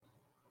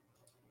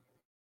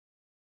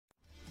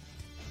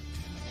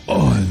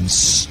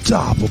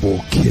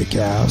Unstoppable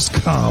kick-ass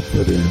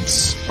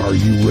confidence. Are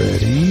you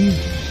ready?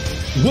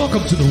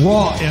 Welcome to the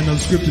Raw and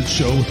Unscripted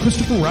Show with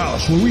Christopher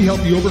Rausch, where we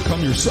help you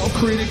overcome your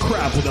self-created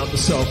crap without the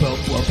self-help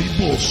fluffy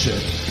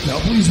bullshit. Now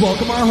please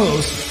welcome our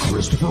host,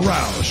 Christopher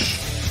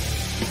Rausch.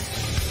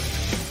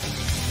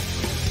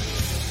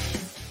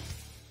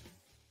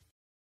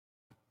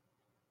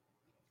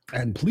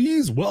 And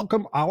please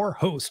welcome our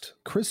host,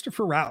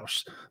 Christopher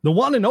Rausch, the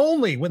one and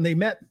only. When they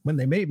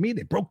made me,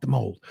 they broke the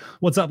mold.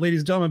 What's up,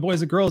 ladies and gentlemen,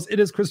 boys and girls? It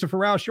is Christopher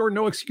Rausch, your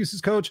No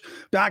Excuses coach,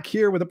 back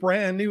here with a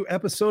brand new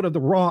episode of the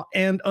Raw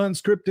and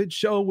Unscripted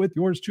Show with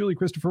yours truly,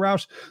 Christopher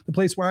Rausch, the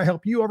place where I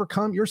help you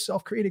overcome your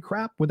self-created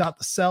crap without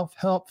the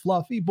self-help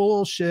fluffy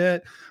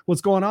bullshit.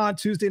 What's going on?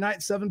 Tuesday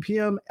night, 7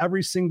 p.m.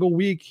 every single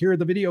week here at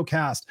the video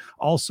cast.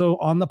 Also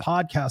on the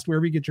podcast,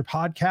 wherever you get your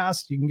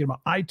podcast. You can get them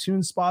on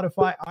iTunes,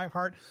 Spotify,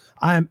 iHeart.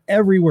 I am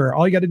everywhere.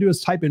 All you got to do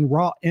is type in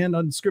Raw and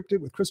Unscripted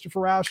with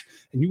Christopher Rausch,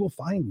 and you will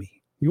find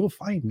me. You will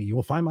find me. You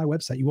will find my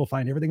website. You will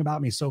find everything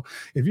about me. So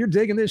if you're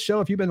digging this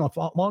show, if you've been a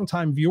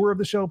long-time viewer of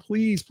the show,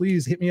 please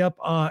hit me up.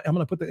 I'm going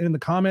to put that in the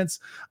comments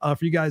for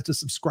you guys to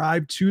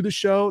subscribe to the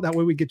show. That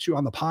way we get you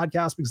on the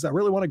podcast, because I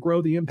really want to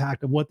grow the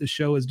impact of what the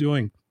show is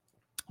doing.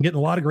 I'm getting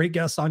a lot of great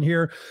guests on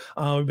here.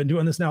 We've been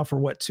doing this now for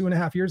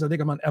 2.5 years. I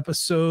think I'm on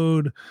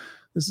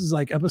this is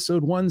like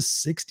episode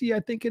 160,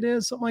 I think it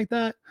is, something like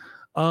that.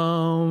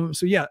 So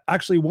yeah,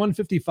 actually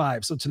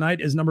 155. So tonight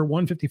is number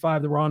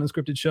 155, the Raw and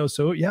Unscripted Show.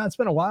 So yeah, it's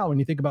been a while when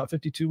you think about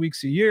 52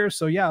 weeks a year.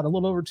 So yeah, a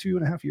little over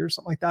 2.5 years,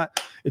 something like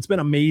that. It's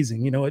been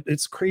amazing. You know,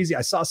 it's crazy.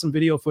 I saw some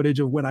video footage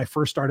of when I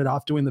first started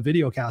off doing the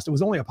video cast. It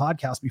was only a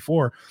podcast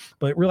before,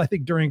 but really, I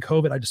think during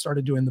COVID, I just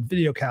started doing the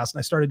video cast, and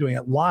I started doing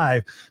it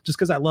live just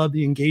because I love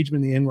the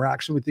engagement, the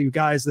interaction with you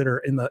guys that are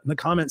in the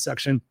comment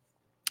section.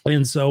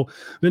 And so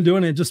I've been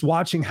doing it, just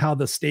watching how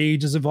the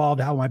stage has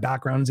evolved, how my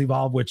background has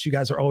evolved, which you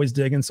guys are always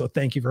digging. So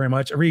thank you very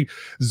much. Every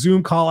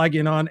Zoom call I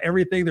get on,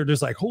 everything, they're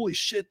just like, holy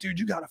shit, dude,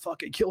 you got a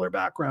fucking killer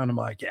background. I'm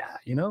like, yeah,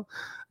 you know,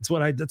 that's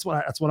what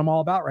I'm all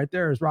about right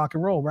there, is rock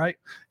and roll, right?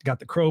 Got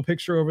the crow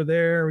picture over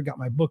there. We got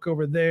my book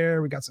over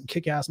there. We got some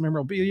kick-ass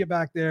memorabilia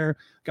back there.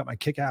 Got my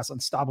kick-ass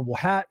unstoppable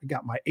hat. We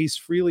got my Ace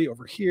Frehley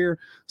over here.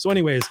 So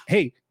anyways,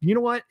 hey, you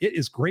know what? It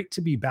is great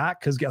to be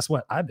back, because guess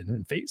what? I've been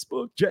in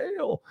Facebook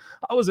jail.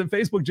 I was in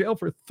Facebook jail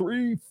for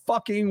 3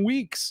 fucking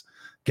weeks.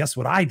 Guess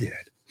what I did?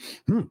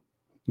 You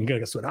gotta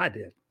guess what I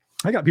did.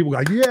 I got people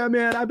like, yeah,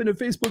 man, I've been in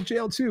Facebook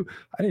jail too.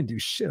 I didn't do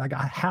shit. I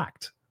got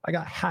hacked.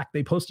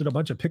 They posted a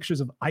bunch of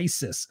pictures of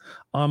ISIS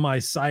on my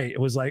site. It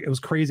was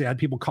crazy. I had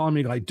people calling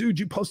me like, dude,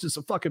 you posted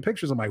some fucking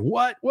pictures. I'm like,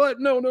 what?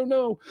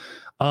 No.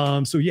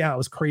 So yeah, it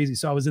was crazy.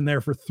 So I was in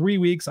there for 3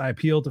 weeks. I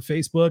appealed to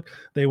Facebook.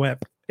 They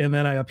went, and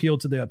then I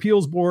appealed to the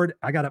appeals board.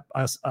 I got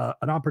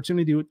an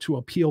opportunity to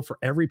appeal for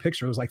every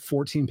picture. It was like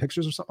 14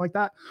 pictures or something like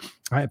that.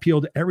 I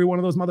appealed to every one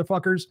of those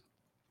motherfuckers.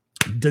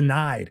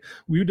 Denied.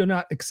 We do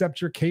not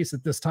accept your case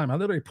at this time. I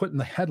literally put in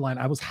the headline,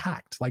 I was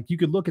hacked. Like, you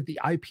could look at the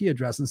IP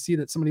address and see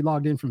that somebody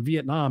logged in from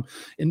Vietnam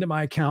into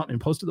my account and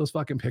posted those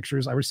fucking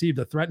pictures. I received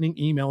a threatening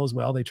email as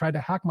well. They tried to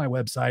hack my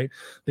website.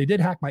 They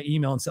did hack my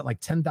email and sent like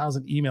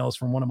 10,000 emails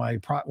from one of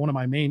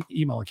my main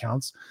email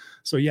accounts.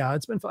 So yeah,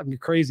 it's been fucking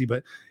crazy,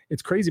 but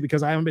it's crazy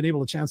because I haven't been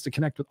able to chance to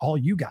connect with all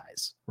you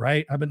guys,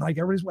 right? I've been like,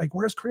 everybody's like,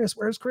 where's Chris?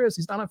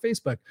 He's not on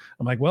Facebook.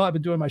 I'm like, well, I've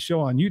been doing my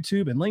show on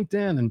YouTube and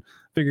LinkedIn, and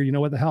figure, you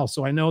know what the hell.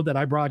 So I know that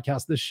I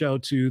broadcast this show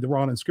to the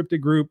Raw and Unscripted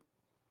group,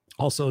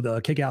 also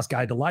the Kick-Ass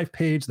Guide to Life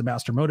page, the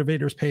Master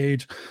Motivators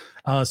page.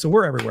 So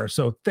we're everywhere.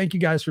 So thank you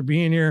guys for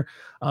being here.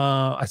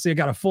 I see I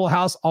got a full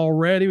house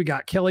already. We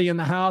got Kelly in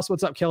the house.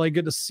 What's up, Kelly?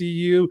 Good to see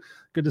you.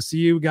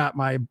 We got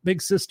my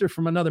big sister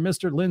from another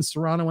Mr. Lynn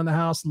Serrano in the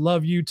house.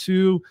 Love you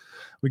too.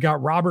 We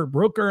got Robert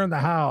Brooker in the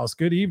house.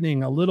 Good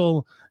evening. A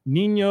little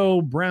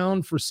Nino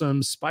Brown for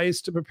some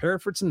spice to prepare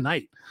for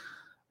tonight.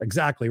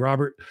 Exactly,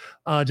 Robert.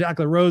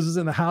 Jacqueline Rose is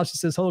in the house. She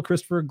says, hello,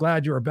 Christopher.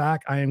 Glad you are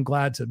back. I am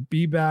glad to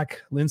be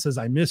back. Lynn says,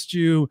 I missed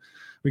you.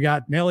 We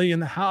got Nelly in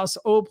the house.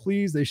 Oh,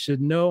 please. They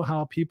should know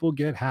how people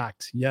get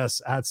hacked.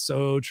 Yes, that's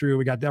so true.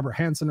 We got Deborah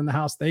Hanson in the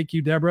house. Thank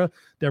you, Deborah.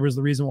 Deborah's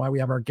the reason why we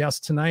have our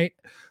guest tonight.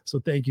 So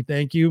thank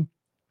you.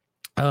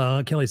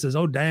 Kelly says,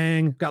 oh,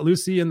 dang. Got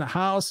Lucy in the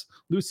house.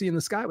 Lucy in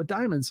the sky with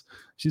diamonds.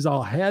 She's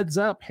all heads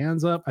up,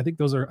 hands up. I think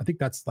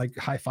that's like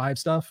high five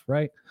stuff,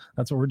 right?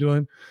 That's what we're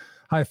doing.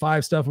 High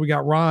five stuff. We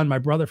got Ron, my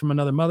brother from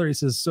another mother. He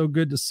says, so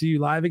good to see you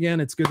live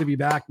again. It's good to be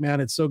back, man.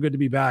 It's so good to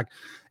be back.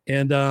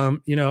 And,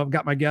 I've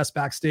got my guest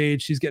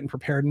backstage. She's getting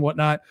prepared and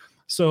whatnot.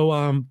 So,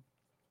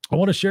 I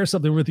want to share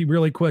something with you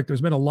really quick. There's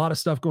been a lot of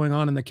stuff going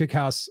on in the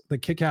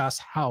Kick-Ass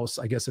house,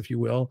 I guess, if you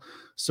will.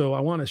 So I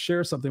want to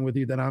share something with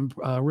you that I'm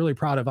really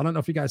proud of. I don't know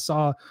if you guys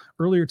saw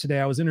earlier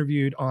today, I was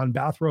interviewed on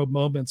Bathrobe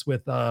Moments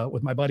with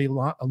my buddy,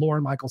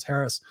 Lauren Michaels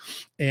Harris.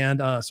 And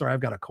sorry, I've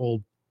got a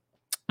cold.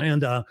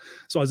 And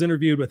so I was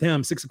interviewed with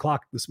him 6:00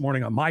 this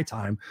morning on my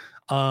time.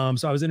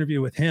 So I was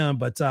interviewed with him,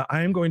 but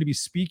I am going to be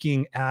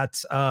speaking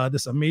at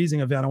this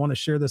amazing event. I want to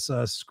share this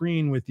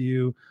screen with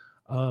you.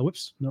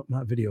 Whoops, no,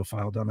 not video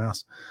file,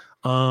 dumbass.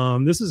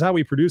 This is how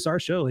we produce our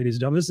show, ladies and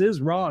gentlemen. This is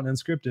Raw and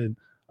Unscripted.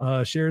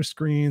 Share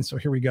screen. So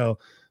here we go.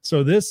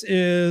 So this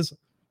is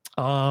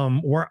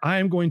where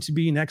I'm going to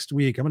be next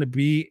week. I'm going to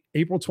be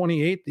April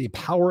 28th, the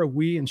Power of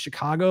We in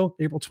Chicago,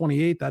 April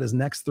 28th. That is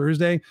next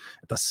Thursday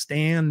at the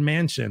Stan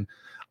Mansion.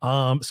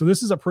 So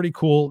this is a pretty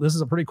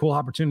cool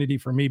opportunity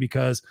for me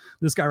because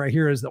this guy right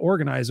here is the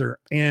organizer,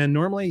 and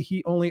normally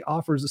he only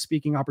offers the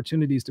speaking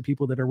opportunities to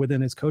people that are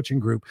within his coaching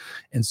group.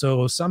 And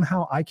so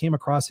somehow I came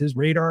across his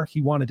radar. He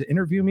wanted to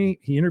interview me.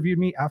 He interviewed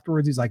me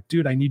afterwards. He's like,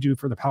 dude, I need you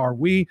for the Power of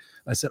We.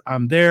 I said,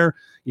 I'm there,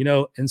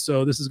 and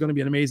so this is going to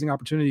be an amazing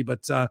opportunity.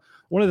 But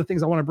one of the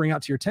things I want to bring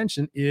out to your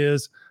attention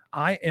is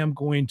I am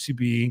going to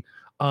be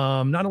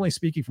not only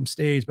speaking from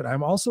stage, but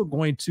I'm also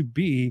going to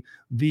be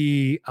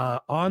the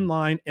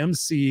online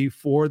MC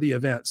for the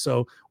event.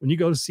 So when you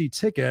go to see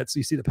tickets,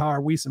 you see the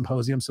Power We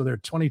Symposium. So they're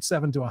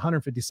 27 to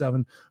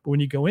 157. But when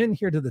you go in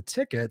here to the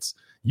tickets,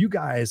 you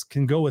guys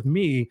can go with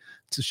me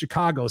to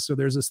Chicago. So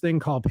there's this thing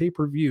called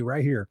pay-per-view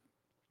right here.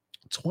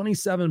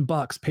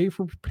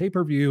 $27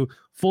 pay-per-view,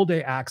 full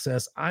day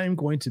access. I'm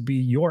going to be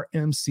your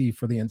MC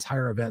for the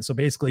entire event. So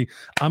basically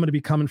I'm going to be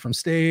coming from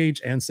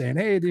stage and saying,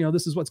 hey,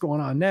 this is what's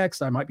going on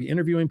next. I might be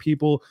interviewing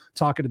people,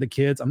 talking to the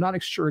kids. I'm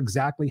not sure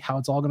exactly how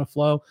it's all going to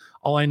flow.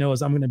 All I know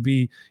is I'm going to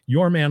be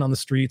your man on the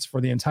streets for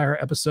the entire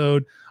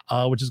episode,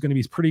 which is going to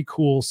be pretty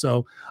cool.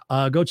 So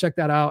go check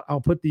that out.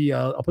 I'll put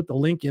the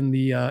link in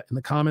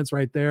the comments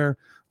right there.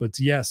 But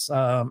yes,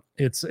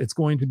 it's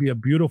going to be a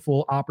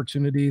beautiful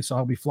opportunity. So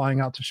I'll be flying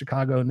out to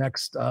Chicago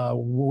next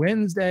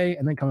Wednesday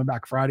and then coming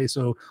back Friday.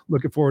 So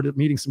looking forward to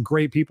meeting some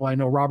great people. I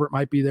know Robert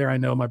might be there. I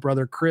know my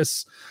brother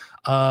Chris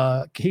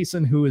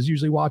Kaysen, who is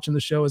usually watching the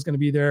show, is going to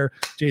be there.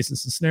 Jason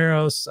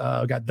Cisneros,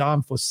 got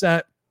Dom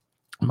Fossett,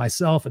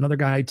 myself, another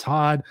guy,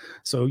 Todd.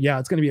 So yeah,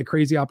 it's going to be a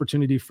crazy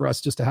opportunity for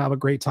us just to have a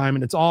great time.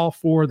 And it's all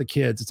for the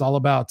kids. It's all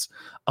about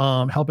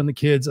helping the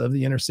kids of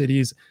the inner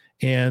cities.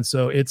 And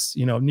so it's,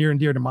 near and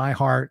dear to my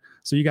heart.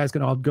 So you guys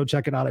can all go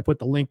check it out. I put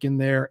the link in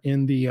there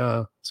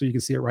so you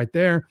can see it right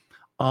there.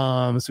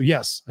 So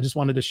yes, I just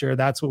wanted to share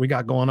that's what we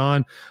got going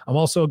on. I'm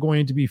also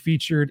going to be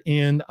featured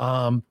in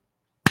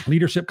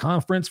Leadership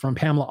Conference from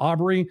Pamela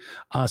Aubrey.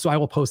 So I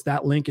will post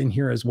that link in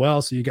here as well,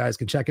 so you guys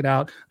can check it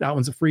out. That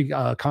one's a free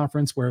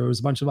conference where there was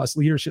a bunch of us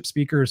leadership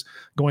speakers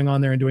going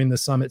on there and doing the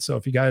summit. So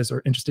if you guys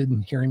are interested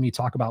in hearing me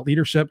talk about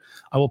leadership,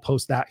 I will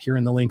post that here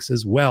in the links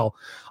as well.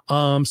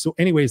 So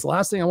anyways, the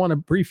last thing I want to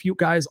brief you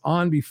guys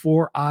on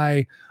before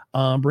I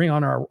bring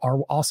on our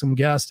awesome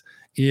guest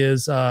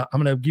is I'm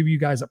going to give you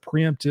guys a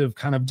preemptive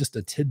kind of just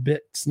a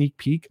tidbit sneak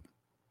peek.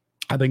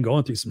 I've been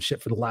going through some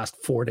shit for the last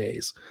 4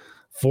 days.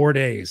 4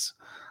 days.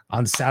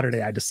 On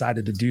Saturday, I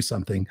decided to do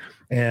something,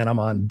 and I'm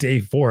on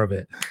day 4 of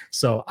it.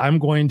 So I'm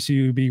going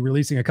to be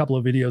releasing a couple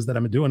of videos that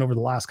I'm doing over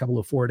the last couple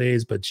of 4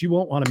 days, but you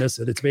won't want to miss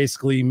it. It's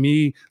basically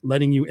me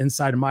letting you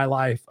inside of my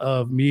life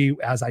of me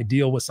as I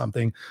deal with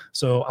something.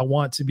 So I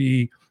want to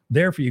be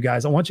there for you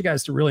guys. I want you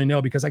guys to really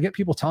know, because I get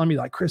people telling me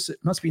like, Chris, it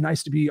must be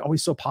nice to be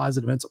always so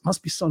positive. And it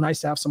must be so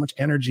nice to have so much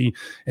energy,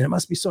 and it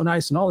must be so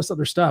nice and all this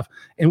other stuff,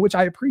 and which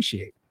I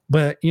appreciate.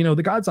 But,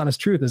 the God's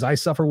honest truth is I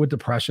suffer with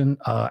depression,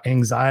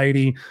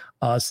 anxiety,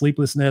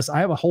 sleeplessness. I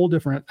have a whole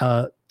different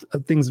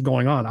things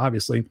going on,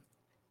 obviously,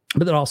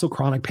 but then also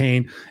chronic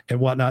pain and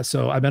whatnot.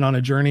 So I've been on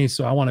a journey.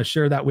 So I want to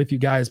share that with you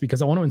guys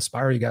because I want to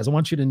inspire you guys. I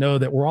want you to know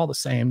that we're all the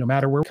same, no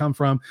matter where we come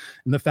from,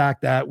 and the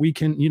fact that we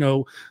can,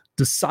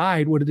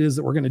 decide what it is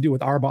that we're going to do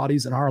with our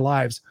bodies and our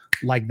lives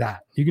like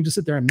that. You can just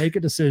sit there and make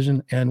a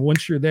decision. And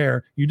once you're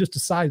there, you just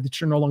decide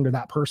that you're no longer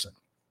that person.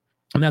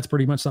 And that's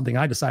pretty much something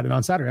I decided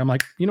on Saturday. I'm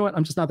like, you know what?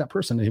 I'm just not that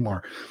person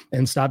anymore,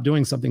 and stop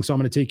doing something. So I'm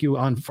going to take you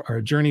on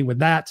our journey with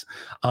that.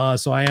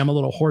 So I am a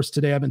little hoarse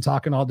today. I've been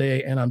talking all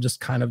day, and I'm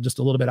just a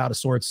little bit out of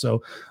sorts.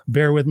 So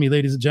bear with me,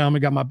 ladies and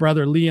gentlemen. Got my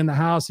brother Lee in the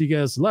house. He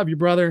goes, love you,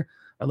 brother.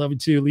 I love you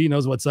too. Lee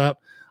knows what's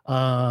up.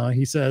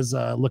 He says,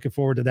 looking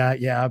forward to that.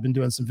 Yeah, I've been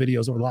doing some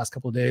videos over the last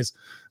couple of days.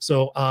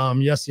 So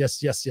yes.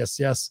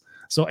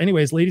 So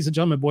anyways, ladies and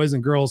gentlemen, boys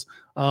and girls,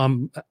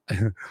 Kelly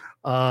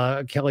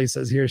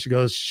says here, she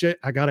goes, shit,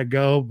 I got to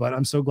go, but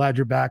I'm so glad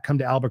you're back. Come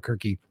to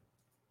Albuquerque.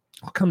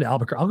 I'll come to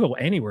Albuquerque. I'll go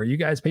anywhere. You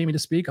guys pay me to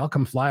speak. I'll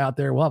come fly out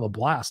there. We'll have a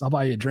blast. I'll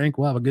buy you a drink.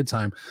 We'll have a good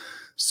time.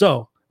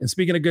 So, and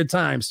speaking of good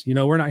times,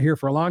 we're not here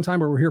for a long time,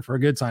 but we're here for a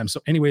good time.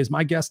 So anyways,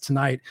 my guest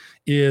tonight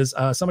is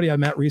somebody I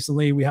met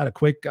recently. We had a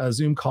quick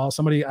Zoom call.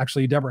 Somebody,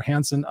 actually, Deborah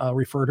Hansen,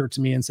 referred her to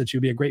me and said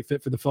she'd be a great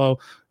fit for the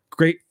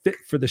great fit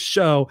for the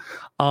show,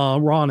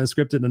 Raw and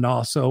Unscripted and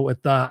all. So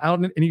without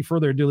any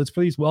further ado, let's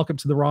please welcome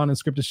to the Raw and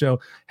Unscripted show,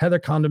 Heather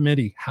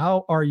Condomiti.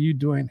 How are you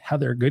doing,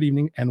 Heather? Good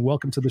evening and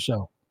welcome to the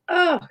show.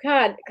 Oh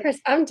God, Chris,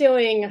 I'm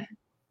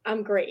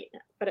great.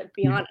 But to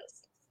be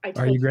honest,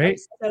 are you great?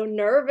 I'm so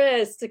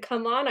nervous to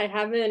come on. I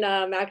haven't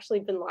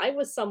actually been live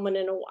with someone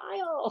in a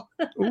while.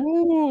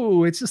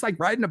 Ooh, it's just like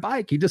riding a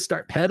bike. You just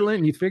start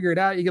pedaling, you figure it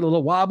out, you get a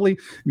little wobbly.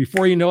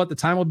 Before you know it, the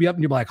time will be up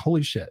and you'll be like,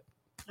 holy shit.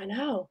 I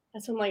know.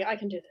 That's when I'm like, I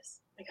can do this.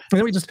 And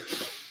then we just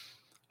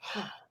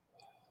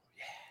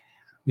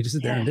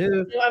sit there and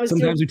do. So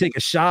sometimes we take a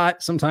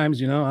shot. Sometimes,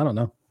 I don't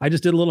know. I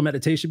just did a little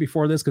meditation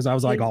before this because I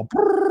was like all,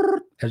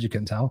 as you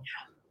can tell.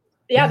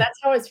 Yeah, that's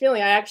how I was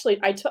feeling. I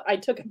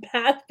took a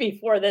bath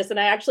before this, and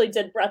I actually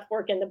did breath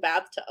work in the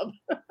bathtub.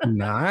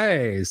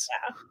 Nice.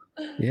 Yeah.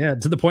 Yeah,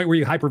 to the point where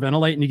you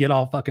hyperventilate and you get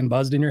all fucking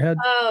buzzed in your head.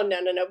 Oh,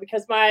 no,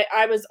 because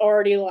I was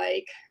already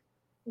like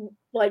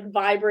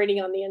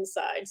vibrating on the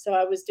inside. So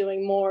I was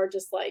doing more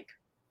just like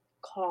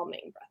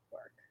calming breath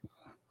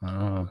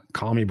work.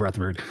 Call me breath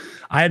work.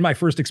 I had my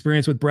first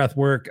experience with breath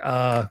work.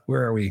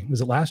 Where are we?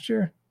 Was it last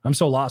year? I'm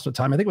so lost with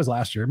time. I think it was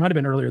last year. It might have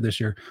been earlier this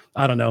year.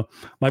 I don't know.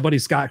 My buddy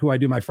Scott, who I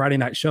do my Friday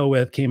night show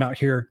with, came out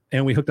here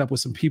and we hooked up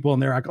with some people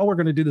and they're like, oh, we're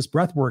going to do this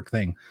breath work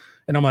thing.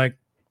 And I'm like,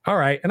 all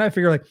right. And I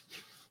figure like,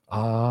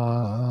 right.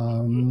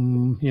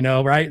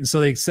 And so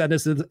they sent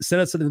us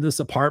into this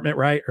apartment,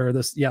 right? Or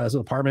this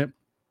apartment.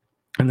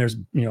 And there's,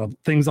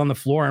 things on the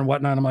floor and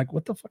whatnot. I'm like,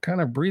 what the fuck kind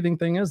of breathing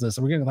thing is this?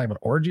 Are we going to like an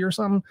orgy or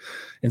something?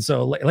 And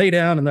so lay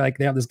down and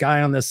they have this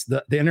guy on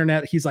the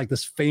internet. He's like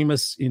this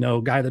famous,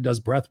 guy that does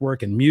breath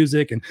work and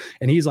music. And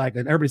he's like,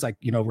 and everybody's like,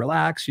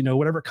 relax,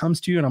 whatever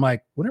comes to you. And I'm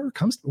like, whatever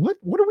comes, what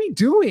are we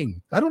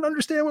doing? I don't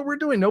understand what we're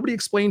doing. Nobody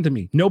explained to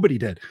me. Nobody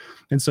did.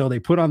 And so they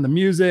put on the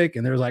music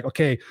and they're like,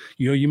 okay,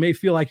 you may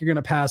feel like you're going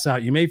to pass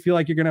out. You may feel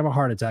like you're going to have a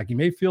heart attack. You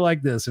may feel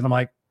like this. And I'm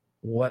like,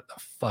 what the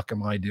fuck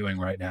am I doing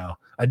right now?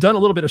 I'd done a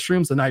little bit of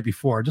shrooms the night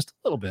before, just a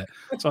little bit.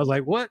 So I was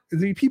like, what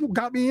the people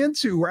got me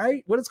into,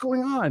 right? What is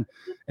going on?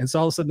 And so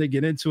all of a sudden they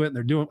get into it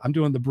and I'm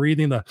doing the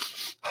breathing,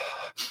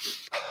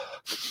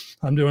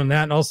 I'm doing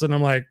that. And all of a sudden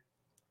I'm like,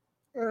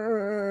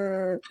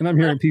 and I'm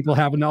hearing people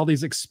having all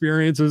these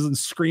experiences and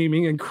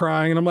screaming and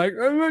crying. And I'm like,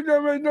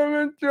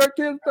 I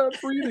can't stop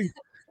breathing.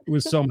 It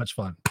was so much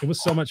fun.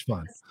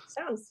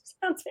 Sounds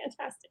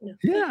fantastic. No.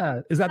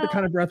 Yeah. Is that the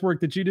kind of breath work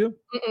that you do?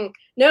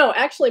 No,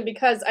 actually,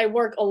 because I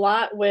work a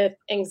lot with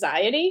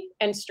anxiety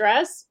and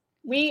stress,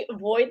 we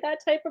avoid that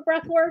type of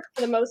breath work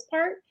for the most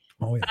part.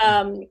 Oh,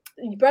 yeah.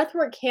 Breath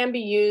work can be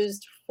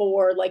used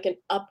for like an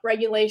up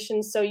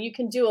regulation. So you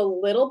can do a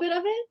little bit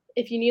of it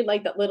if you need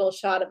like that little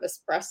shot of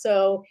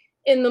espresso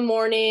in the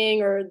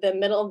morning or the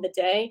middle of the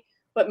day.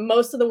 But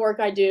most of the work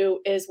I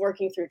do is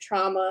working through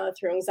trauma,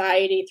 through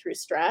anxiety, through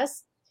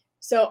stress.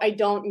 So I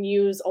don't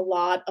use a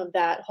lot of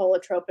that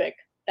holotropic,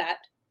 that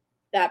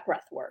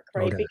breath work,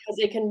 right? Okay. Because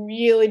it can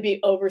really be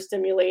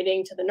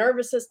overstimulating to the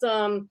nervous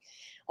system.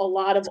 A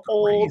lot of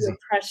old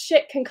repressed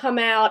shit can come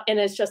out and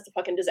it's just a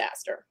fucking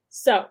disaster.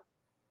 So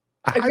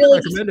I highly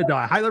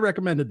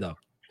recommend it though.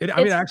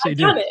 I've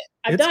done it.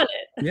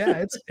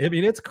 Yeah,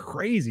 it's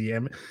crazy.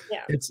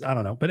 It's, I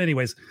don't know. But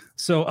anyways,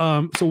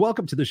 so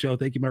welcome to the show.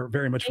 Thank you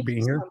very much for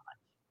being here. So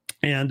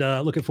and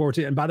looking forward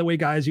to it. And by the way,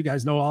 guys, you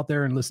guys know out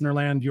there in listener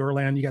land, viewer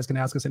land, you guys can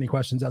ask us any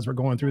questions as we're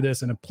going through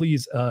this. And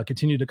please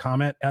continue to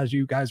comment as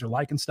you guys are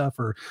liking stuff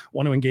or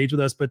want to engage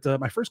with us. But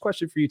my first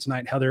question for you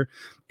tonight, Heather,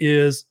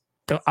 is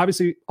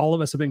obviously all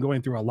of us have been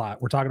going through a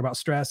lot. We're talking about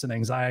stress and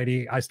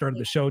anxiety. I started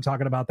the show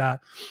talking about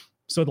that.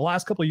 So the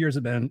last couple of years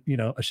have been,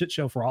 a shit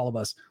show for all of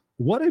us.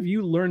 What have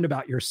you learned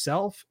about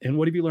yourself and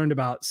what have you learned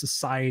about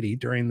society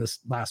during this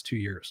last 2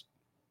 years?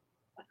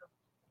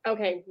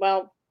 Okay,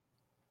 well,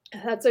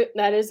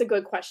 that is a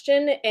good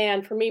question.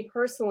 And for me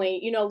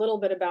personally, a little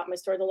bit about my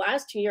story. The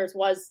last 2 years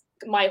was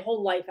my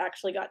whole life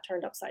actually got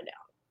turned upside down.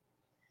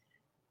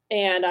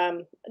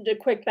 And the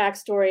quick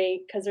backstory,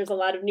 because there's a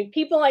lot of new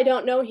people I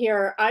don't know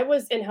here. I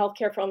was in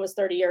healthcare for almost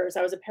 30 years.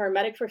 I was a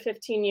paramedic for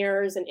 15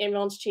 years, an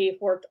ambulance chief,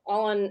 worked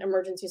all on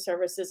emergency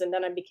services, and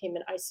then I became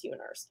an ICU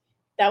nurse.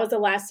 That was the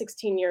last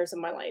 16 years of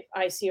my life.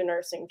 ICU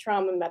nursing,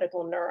 trauma,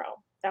 medical,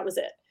 neuro. That was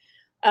it.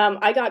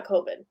 I got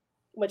COVID,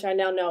 which I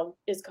now know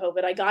is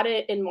COVID. I got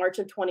it in March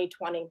of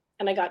 2020,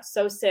 and I got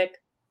so sick.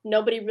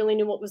 Nobody really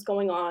knew what was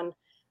going on.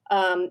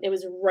 It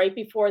was right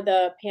before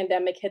the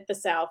pandemic hit the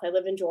South. I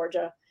live in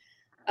Georgia.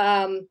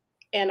 And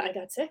I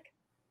got sick.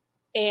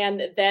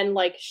 And then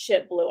like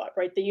shit blew up,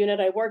 right? The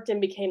unit I worked in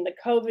became the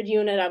COVID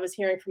unit. I was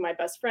hearing from my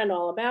best friend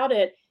all about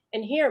it.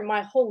 And here,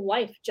 my whole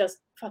life just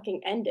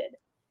fucking ended.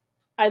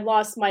 I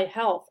lost my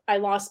health. I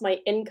lost my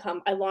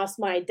income. I lost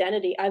my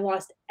identity. I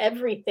lost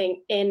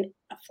everything in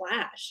a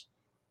flash.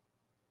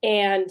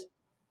 And,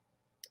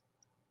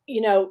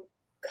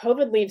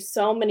 COVID leaves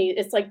so many,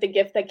 it's like the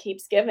gift that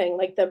keeps giving,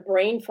 like the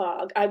brain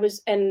fog.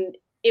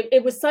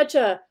 It was such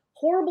a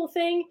horrible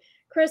thing,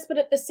 Chris, but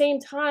at the same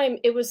time,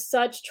 it was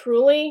such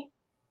truly,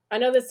 I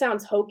know this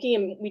sounds hokey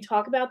and we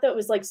talk about that, it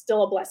was like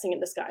still a blessing in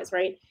disguise,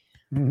 right?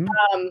 Mm-hmm.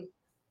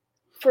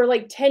 For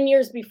like 10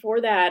 years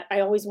before that,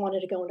 I always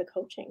wanted to go into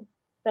coaching.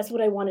 That's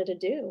what I wanted to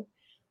do.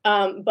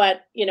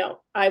 But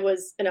I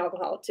was an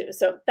alcoholic too.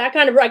 So that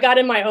kind of, I got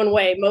in my own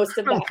way most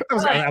of that.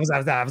 I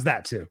was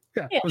that too.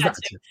 Yeah,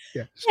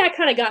 I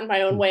kind of got in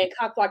my own way and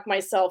cock-blocked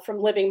myself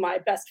from living my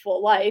best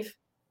full life,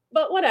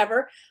 but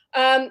whatever.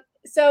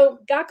 So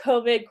got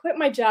COVID, quit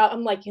my job.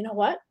 I'm like, you know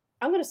what?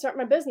 I'm going to start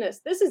my business.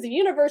 This is the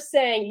universe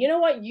saying, you know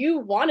what? You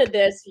wanted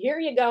this. Here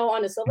you go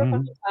on a silver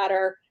fucking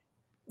platter.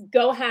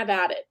 Go have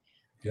at it.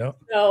 Yeah.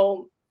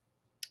 So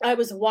I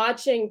was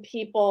watching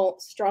people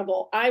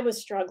struggle. I was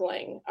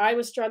struggling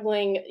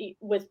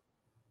with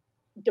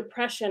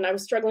depression. I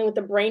was struggling with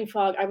the brain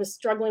fog. I was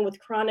struggling with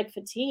chronic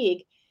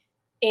fatigue.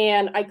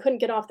 And I couldn't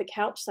get off the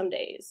couch some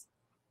days.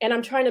 and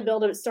I'm trying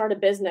to start a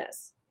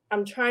business.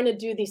 I'm trying to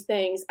do these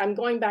things. I'm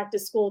going back to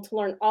school to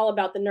learn all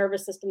about the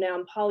nervous system now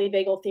and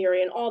polyvagal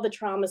theory and all the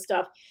trauma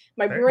stuff.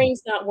 My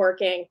brain's not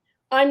working.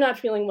 I'm not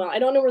feeling well. I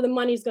don't know where the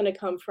money's going to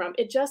come from.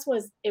 It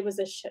was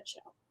a shit show.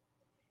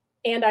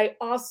 And I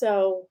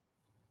also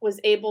was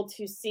able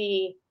to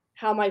see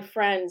how my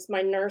friends,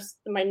 my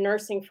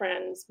nursing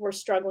friends were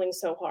struggling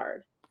so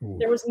hard. Ooh.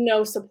 There was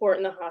no support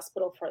in the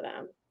hospital for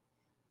them.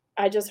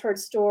 I just heard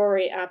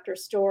story after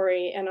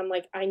story, and I'm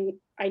like, I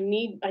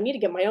need to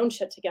get my own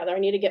shit together. I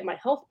need to get my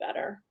health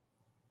better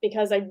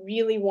because I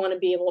really want to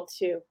be able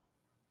to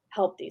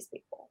help these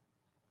people.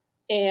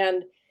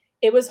 And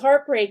it was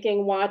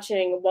heartbreaking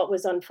watching what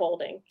was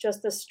unfolding,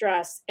 just the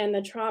stress and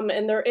the trauma.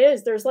 And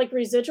there's like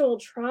residual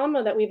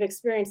trauma that we've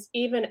experienced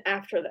even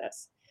after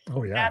this.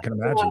 Oh yeah, I can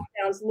imagine.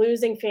 Lockdowns,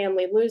 losing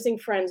family, losing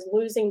friends,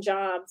 losing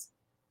jobs.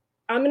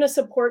 I'm in a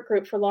support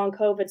group for long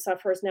COVID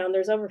sufferers now, and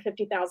there's over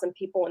 50,000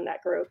 people in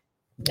that group.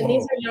 And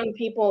these are young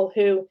people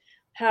who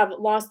have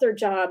lost their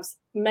jobs.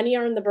 Many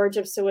are on the verge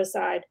of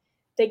suicide.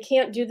 They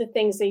can't do the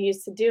things they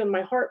used to do, and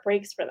my heart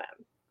breaks for them.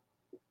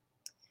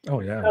 Oh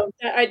yeah. So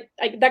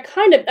that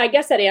kind of, I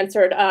guess that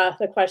answered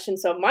the question.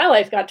 So my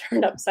life got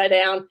turned upside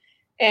down,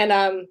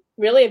 and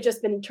really I've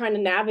just been trying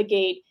to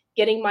navigate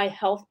getting my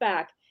health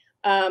back,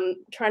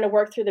 trying to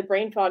work through the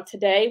brain fog.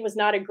 Today was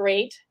not a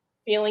great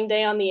feeling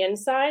day on the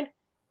inside,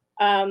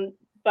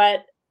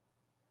 but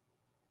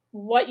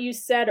what you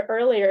said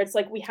earlier, it's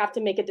like we have to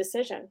make a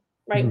decision,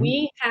 right? Mm-hmm.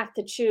 We have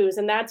to choose,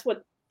 and that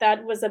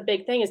was a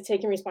big thing, is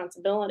taking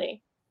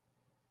responsibility.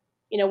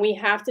 You know, we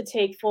have to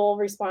take full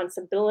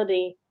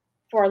responsibility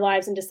for our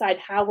lives and decide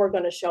how we're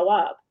going to show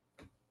up,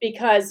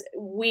 because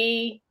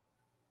we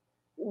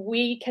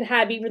can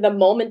have either the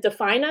moment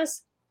define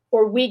us,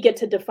 or we get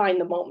to define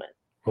the moment.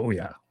 Oh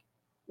yeah.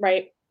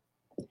 Right.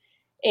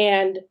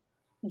 And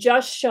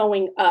just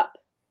showing up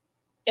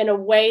in a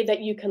way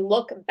that you can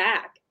look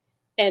back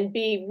and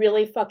be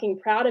really fucking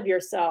proud of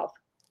yourself.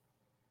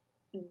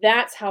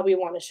 That's how we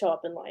want to show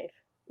up in life.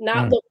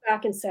 Not look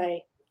back and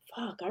say,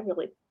 fuck,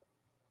 what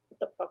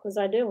the fuck was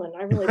I doing?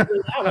 I really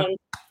blew that one.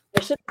 I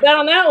should have bet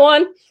on that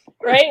one,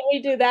 right?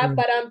 We do that,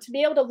 but to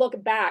be able to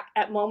look back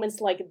at moments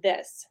like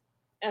this,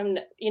 and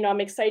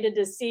I'm excited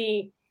to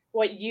see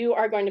what you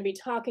are going to be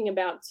talking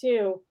about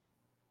too,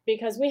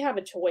 because we have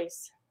a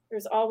choice.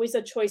 There's always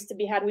a choice to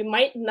be had. We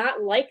might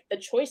not like the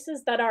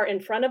choices that are in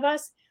front of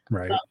us,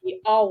 right? But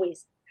we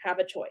always have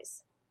a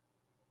choice.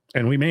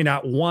 And we may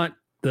not want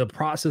the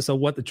process of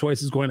what the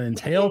choice is going to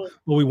entail,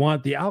 but we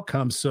want the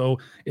outcome. So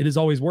it is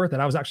always worth it.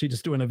 I was actually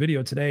just doing a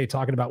video today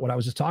talking about what I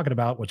was just talking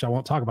about, which I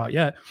won't talk about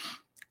yet.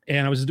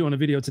 And I was just doing a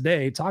video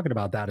today talking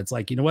about that. It's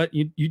like, you know what,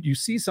 you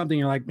see something,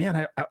 you're like,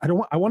 man, I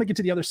want to get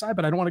to the other side,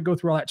 but I don't want to go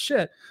through all that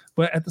shit.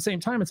 But at the same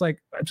time, it's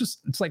like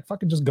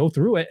fucking just go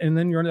through it. And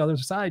then you're on the other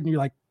side and you're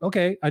like,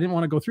 okay, I didn't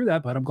want to go through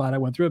that, but I'm glad I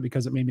went through it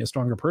because it made me a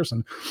stronger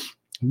person.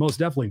 Most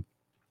definitely.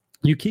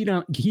 You keyed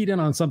in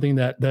on something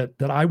that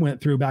I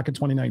went through back in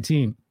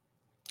 2019.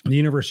 The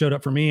universe showed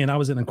up for me, and I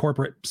was in a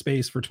corporate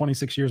space for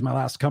 26 years. My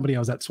last company, I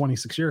was at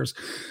 26 years.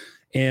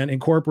 And in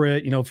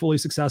corporate, fully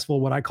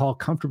successful, what I call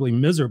comfortably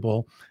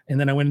miserable. And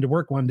then I went into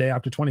work one day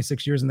after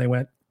 26 years and they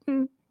went,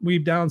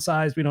 we've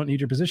downsized. We don't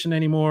need your position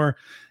anymore.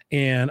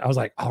 And I was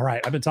like, all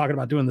right, I've been talking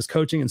about doing this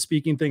coaching and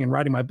speaking thing and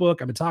writing my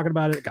book. I've been talking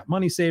about it. Got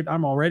money saved.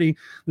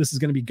 This is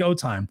going to be go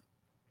time.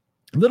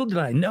 Little did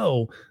I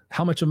know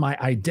how much of my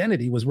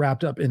identity was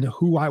wrapped up into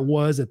who I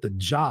was at the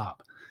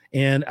job.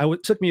 And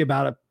it took me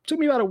about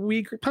a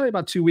week, probably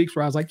about 2 weeks,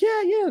 where I was like,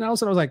 yeah. And all of a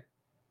sudden I was like,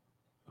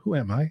 who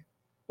am I?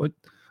 What?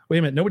 Wait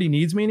a minute, nobody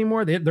needs me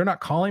anymore. They're not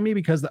calling me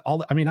because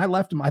I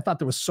left them. I thought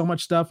there was so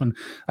much stuff, and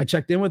I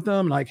checked in with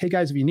them like, hey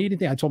guys, if you need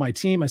anything, I told my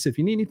team, I said, if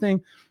you need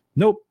anything,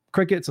 nope,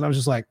 crickets. And I was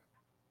just like,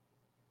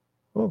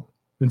 oh.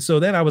 And so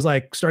then I was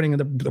like starting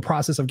the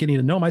process of getting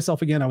to know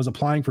myself again. I was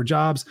applying for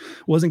jobs,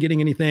 wasn't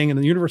getting anything. And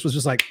the universe was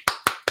just like,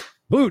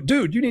 boo,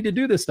 dude, you need to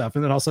do this stuff.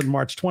 And then all of a sudden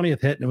March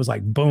 20th hit and it was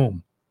like,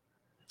 boom.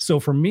 So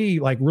for me,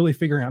 like really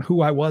figuring out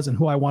who I was and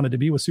who I wanted to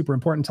be was super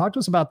important. Talk to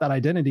us about that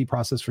identity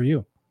process for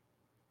you.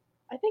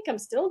 I think I'm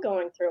still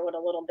going through it a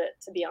little bit,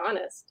 to be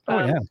honest. Oh,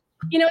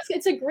 yeah.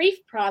 It's a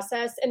grief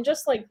process. And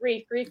just like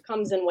grief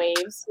comes in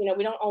waves.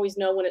 We don't always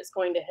know when it's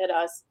going to hit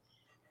us.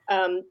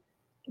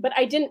 But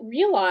I didn't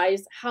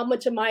realize how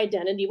much of my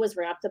identity was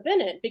wrapped up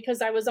in it,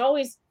 because I was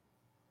always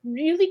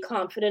really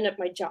confident at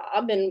my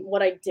job and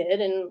what I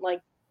did. And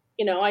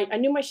I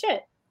knew my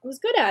shit. I was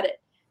good at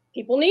it.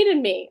 People needed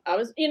me. I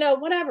was,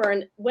 whatever.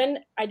 And when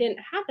I didn't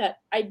have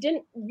that, I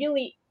didn't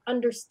really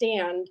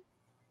understand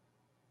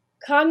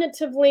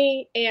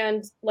cognitively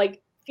and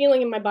like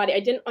feeling in my body. I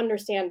didn't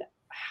understand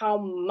how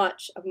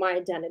much of my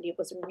identity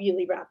was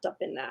really wrapped up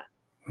in that.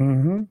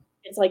 Mm-hmm.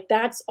 It's like,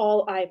 that's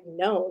all I've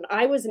known.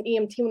 I was an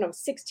EMT when I was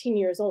 16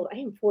 years old. I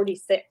am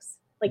 46.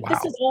 Like, wow.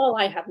 This is all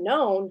I have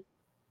known.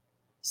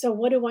 So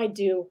what do I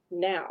do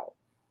now?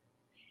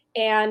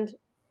 And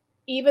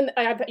even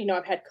I've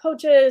had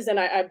coaches, and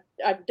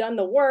I've done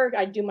the work.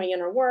 I do my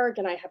inner work,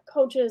 and I have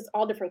coaches,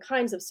 all different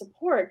kinds of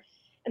support.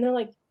 And they're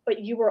like, but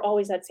you were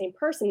always that same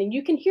person. And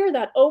you can hear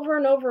that over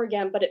and over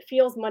again, but it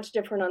feels much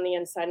different on the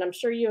inside. And I'm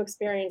sure you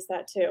experienced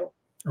that too.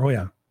 Oh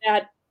yeah.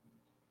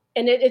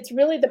 It's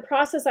really the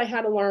process I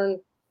had to learn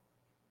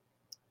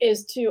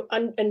is to,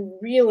 and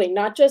really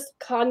not just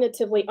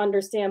cognitively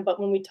understand, but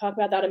when we talk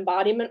about that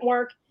embodiment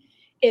work,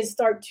 is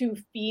start to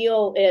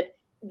feel it,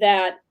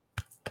 that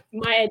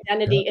my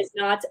identity is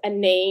not a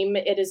name.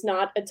 It is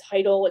not a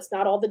title. It's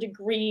not all the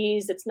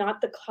degrees. It's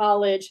not the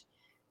college.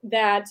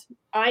 That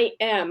I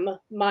am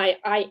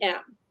I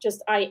am.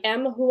 Just I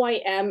am who I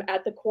am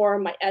at the core,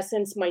 my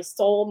essence, my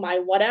soul, my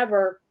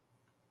whatever.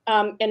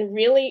 And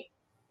really,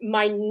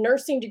 my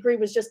nursing degree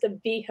was just a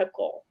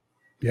vehicle.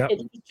 Yeah.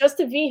 It's just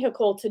a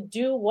vehicle to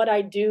do what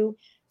I do,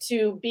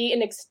 to be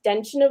an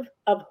extension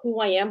of who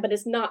I am, but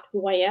it's not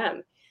who I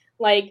am.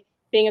 Like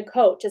being a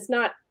coach, it's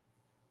not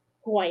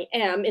who I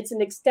am. It's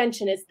an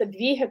extension. It's the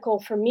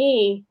vehicle for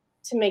me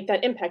to make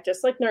that impact,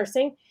 just like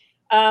nursing.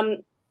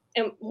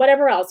 And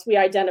whatever else we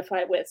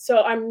identify with.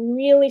 So I'm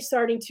really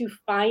starting to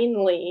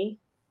finally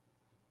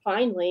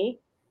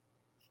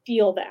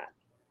feel that.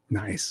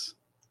 Nice.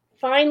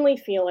 Finally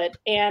feel it.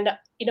 And,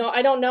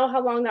 I don't know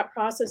how long that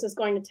process is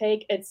going to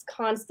take. It's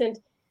constant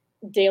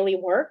daily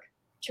work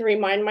to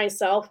remind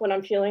myself when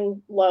I'm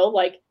feeling low,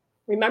 like,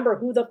 remember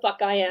who the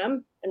fuck I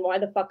am and why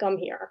the fuck I'm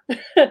here.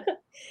 And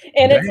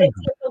it's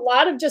a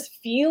lot of just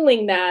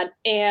feeling that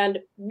and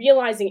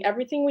realizing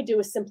everything we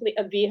do is simply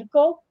a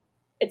vehicle.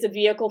 It's a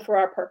vehicle for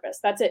our purpose.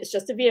 That's it. It's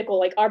just a vehicle.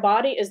 Like our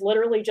body is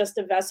literally just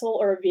a vessel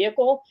or a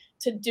vehicle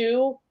to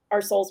do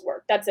our soul's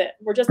work. That's it.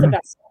 We're just a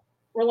vessel.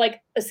 We're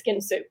like a skin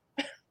suit.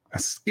 A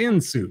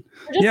skin suit.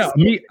 Yeah,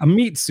 a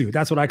meat suit.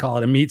 That's what I call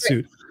it, a meat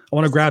suit. I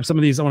want to grab some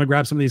of these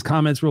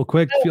comments real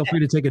quick. Okay. Feel free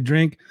to take a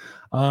drink.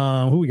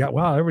 Who we got?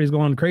 Wow, everybody's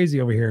going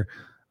crazy over here.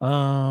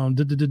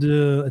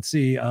 Let's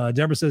see.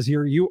 Deborah says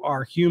here, you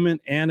are human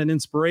and an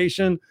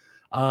inspiration.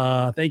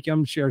 Thank you.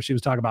 I'm sure she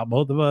was talking about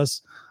both of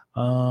us.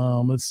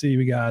 Let's see.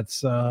 We got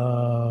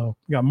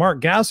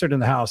Mark Gassard in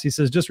the house. He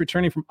says, just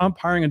returning from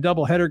umpiring a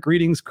doubleheader.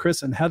 Greetings,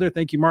 Chris and Heather.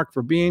 Thank you, Mark,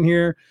 for being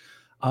here.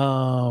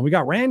 We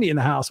got Randy in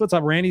the house. What's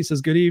up, Randy? He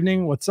says, good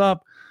evening. What's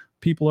up?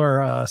 People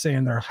are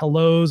saying their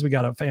hellos. We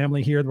got a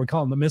family here that we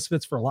call them the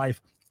Misfits for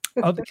Life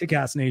of the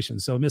Kick-Ass Nation.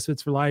 So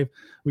Misfits for Life.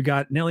 We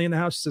got Nelly in the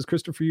house. She says,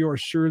 Christopher, you are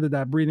sure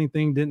that breathing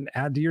thing didn't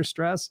add to your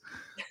stress?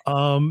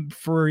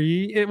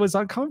 It was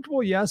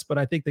uncomfortable, yes, but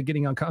I think that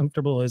getting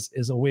uncomfortable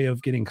is a way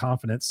of getting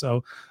confidence.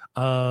 So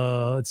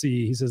let's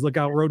see. He says, look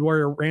out, Road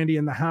Warrior Randy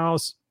in the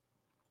house.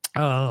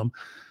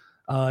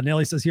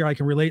 Nelly says here, I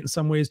can relate in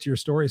some ways to your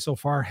story so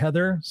far,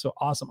 Heather. So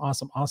awesome.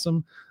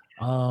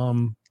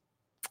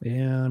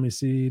 Yeah, let me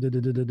see.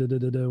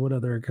 What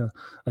other?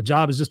 A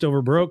job is just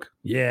over broke.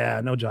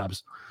 Yeah, no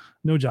jobs.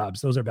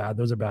 Those are bad.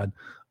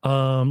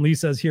 Lee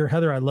says here,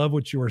 Heather, I love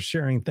what you are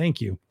sharing. Thank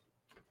you,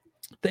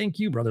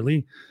 brother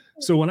Lee.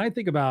 So when I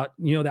think about,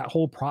 that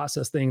whole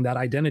process thing, that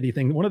identity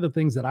thing, one of the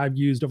things that I've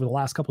used over the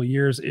last couple of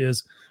years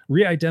is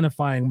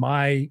re-identifying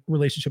my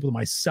relationship with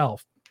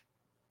myself.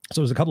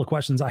 So there's a couple of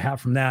questions I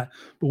have from that.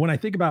 But when I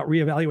think about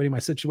reevaluating my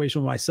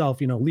situation with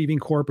myself, leaving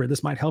corporate,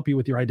 this might help you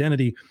with your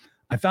identity.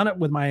 I found it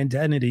with my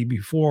identity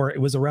before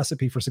it was a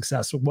recipe for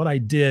success. So what I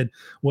did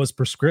was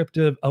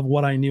prescriptive of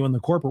what I knew in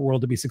the corporate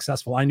world to be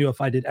successful. I knew if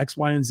I did X,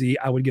 Y, and Z,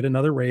 I would get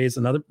another raise,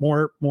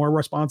 more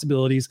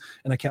responsibilities,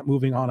 and I kept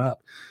moving on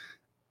up.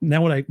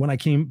 Now, when I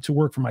came to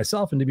work for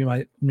myself and to be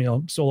my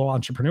solo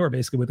entrepreneur,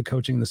 basically with the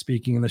coaching, the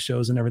speaking, and the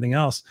shows and everything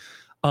else,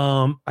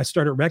 I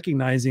started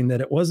recognizing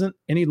that it wasn't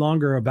any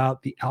longer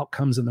about the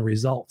outcomes and the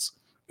results.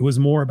 It was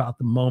more about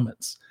the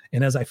moments.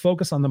 And as I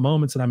focus on the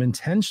moments and I'm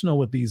intentional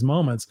with these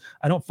moments,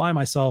 I don't find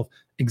myself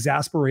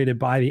exasperated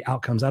by the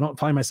outcomes. I don't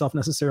find myself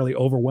necessarily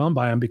overwhelmed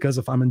by them, because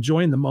if I'm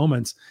enjoying the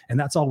moments and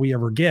that's all we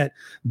ever get,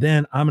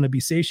 then I'm going to be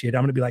satiated.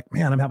 I'm going to be like,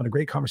 man, I'm having a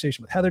great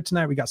conversation with Heather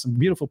tonight. We got some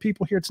beautiful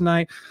people here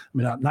tonight. I'm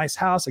in a nice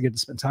house. I get to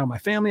spend time with my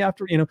family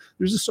after,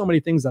 there's just so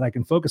many things that I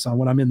can focus on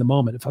when I'm in the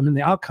moment. If I'm in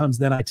the outcomes,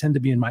 then I tend to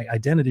be in my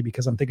identity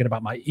because I'm thinking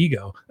about my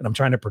ego and I'm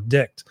trying to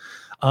predict.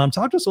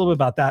 Talk to us a little bit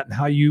about that and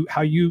how you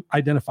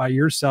identify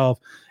yourself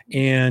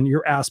and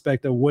your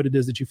aspect of what it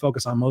is that you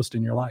focus on most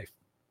in your life.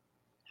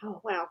 Oh,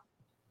 wow.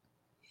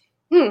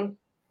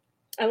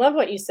 I love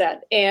what you said.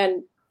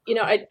 And,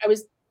 I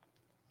was,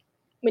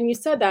 when you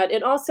said that,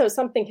 it also,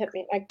 something hit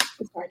me. I'm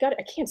sorry,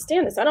 I can't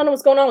stand this. I don't know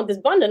what's going on with this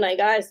bun tonight,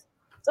 guys.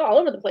 It's all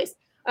over the place.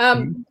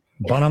 Bun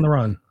on the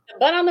run.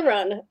 Bun on the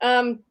run.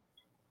 I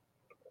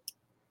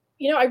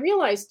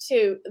realized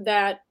too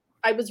that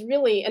I was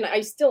really, and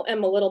I still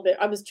am a little bit,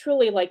 I was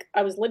truly like,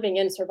 I was living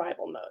in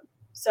survival mode.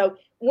 So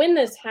when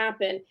this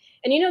happened,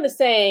 and the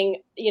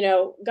saying,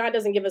 God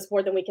doesn't give us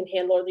more than we can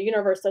handle, or the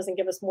universe doesn't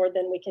give us more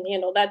than we can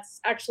handle. That's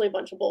actually a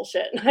bunch of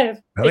bullshit.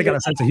 They got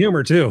a sense of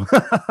humor too.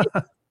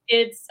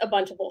 It's a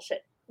bunch of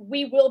bullshit.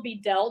 We will be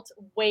dealt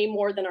way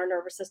more than our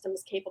nervous system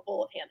is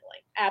capable of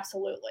handling.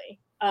 Absolutely.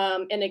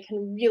 And it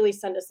can really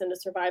send us into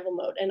survival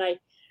mode. And I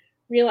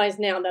realize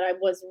now that I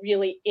was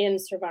really in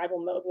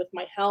survival mode with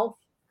my health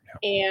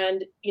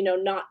and,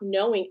 not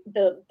knowing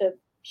the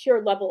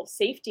pure level of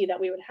safety that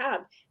we would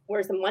have.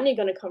 Where's the money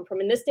going to come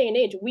from? In this day and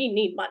age, we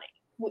need money.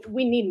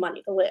 We need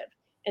money to live.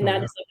 And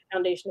that is like the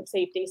foundation of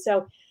safety.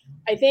 So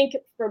I think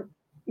for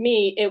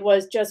me, it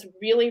was just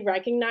really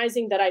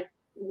recognizing that I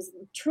was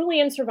truly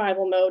in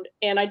survival mode.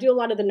 And I do a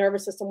lot of the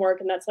nervous system work,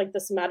 and that's like the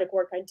somatic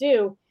work I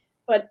do.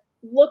 But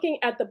looking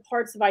at the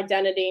parts of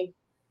identity,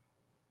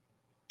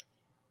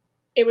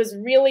 it was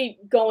really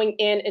going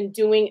in and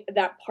doing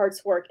that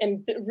parts work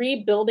and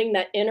rebuilding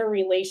that inner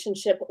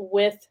relationship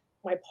with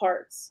my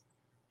parts,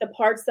 the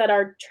parts that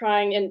are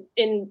trying. And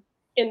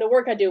in the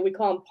work I do, we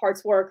call them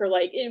parts work, or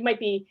like it might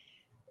be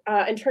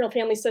internal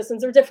family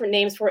systems, or different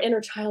names for inner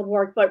child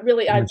work, but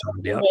really I've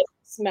done with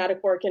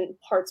somatic work and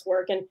parts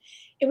work. And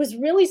it was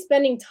really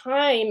spending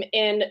time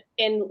in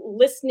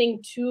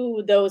listening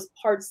to those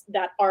parts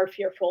that are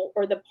fearful,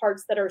 or the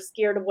parts that are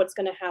scared of what's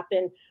going to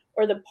happen,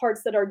 or the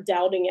parts that are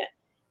doubting it,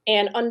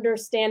 and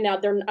understand now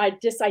I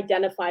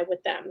disidentify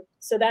with them.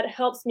 So that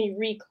helps me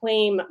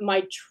reclaim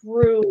my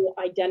true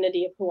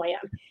identity of who I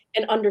am,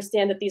 and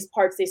understand that these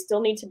parts, they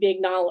still need to be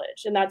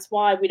acknowledged. And that's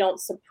why we don't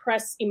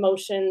suppress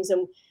emotions,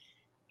 and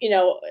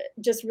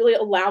just really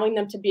allowing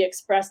them to be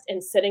expressed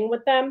and sitting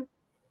with them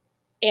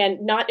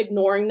and not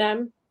ignoring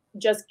them,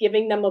 just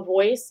giving them a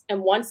voice.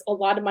 And once a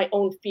lot of my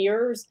own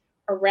fears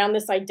around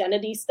this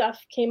identity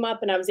stuff came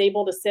up and I was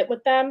able to sit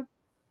with them,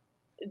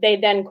 they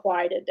then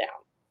quieted down.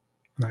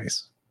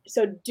 Nice.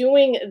 So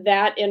doing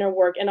that inner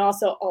work, and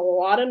also a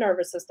lot of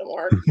nervous system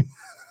work,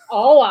 a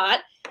lot.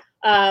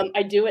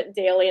 I do it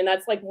daily. And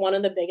that's like one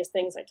of the biggest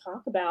things I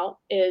talk about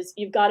is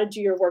you've got to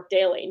do your work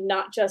daily,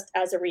 not just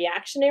as a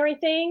reactionary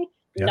thing,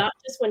 not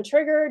just when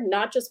triggered,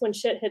 not just when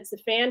shit hits the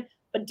fan,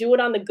 but do it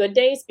on the good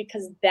days,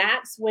 because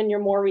that's when you're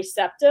more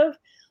receptive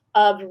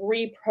of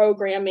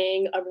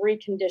reprogramming, of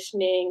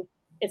reconditioning.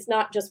 It's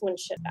not just when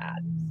shit bad.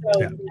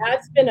 So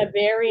that's been a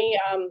very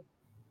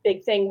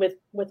big thing with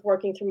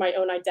working through my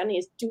own identity,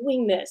 is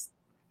doing this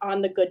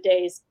on the good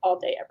days all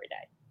day, every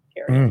day,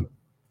 period.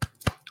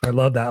 I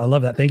love that. I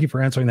love that. Thank you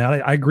for answering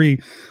that. I agree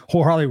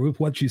wholeheartedly with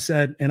what you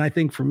said. And I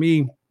think for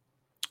me,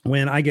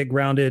 when I get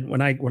grounded,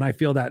 when I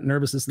feel that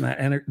nervousness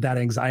and that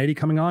anxiety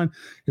coming on,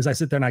 is I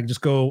sit there and I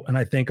just go and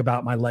I think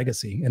about my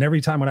legacy. And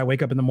every time when I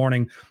wake up in the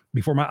morning,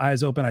 before my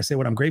eyes open, I say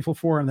what I'm grateful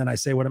for, and then I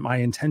say what my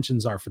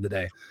intentions are for the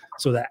day.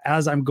 So that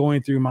as I'm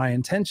going through my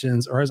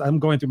intentions, or as I'm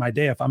going through my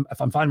day, if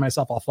I'm finding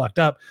myself all fucked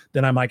up,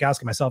 then I'm like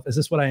asking myself, is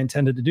this what I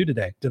intended to do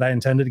today? Did I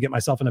intend to get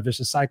myself in a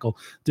vicious cycle?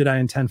 Did I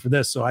intend for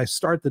this? So I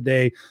start the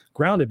day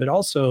grounded, but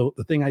also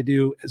the thing I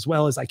do as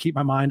well is I keep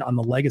my mind on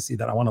the legacy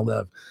that I want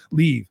to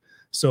leave.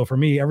 So for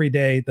me, every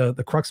day,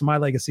 the crux of my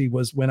legacy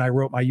was when I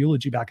wrote my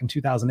eulogy back in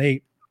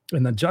 2008.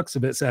 And the gist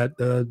of it said,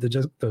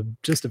 the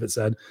gist of it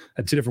said, I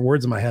had two different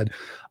words in my head.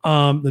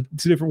 The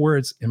two different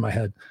words in my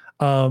head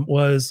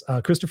was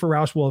Christopher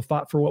Rausch will have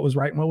fought for what was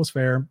right and what was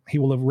fair. He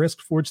will have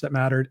risked for which that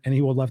mattered, and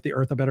he will have left the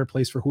earth a better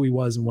place for who he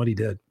was and what he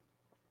did.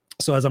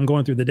 So as I'm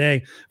going through the day,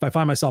 if I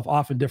find myself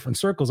off in different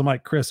circles, I'm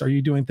like, Chris, are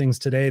you doing things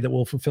today that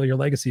will fulfill your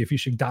legacy? If you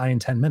should die in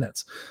 10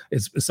 minutes,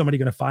 is somebody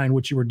going to find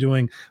what you were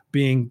doing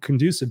being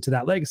conducive to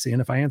that legacy?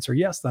 And if I answer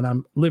yes, then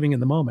I'm living in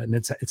the moment, and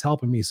it's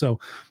helping me. So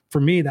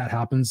for me, that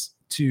happens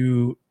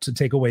to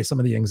take away some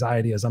of the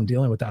anxiety as I'm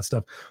dealing with that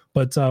stuff.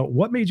 But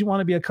what made you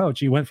want to be a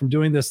coach? You went from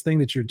doing this thing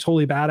that you're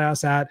totally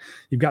badass at.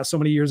 You've got so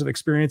many years of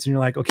experience, and you're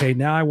like, okay,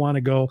 now I want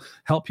to go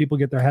help people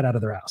get their head out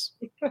of their ass.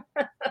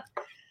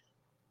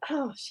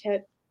 Oh,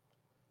 shit.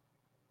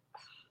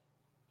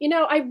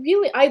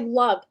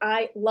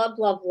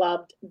 I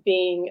loved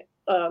being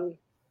an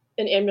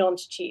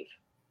ambulance chief,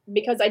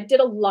 because I did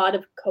a lot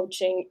of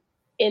coaching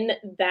in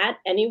that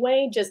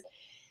anyway, just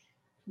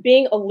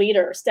being a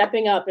leader,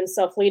 stepping up in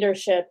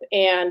self-leadership.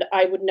 And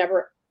I would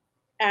never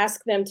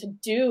ask them to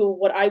do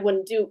what I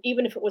wouldn't do,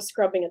 even if it was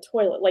scrubbing a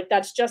toilet. Like,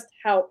 that's just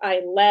how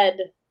I led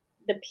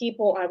the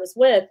people I was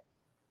with.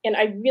 And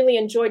I really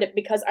enjoyed it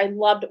because I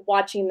loved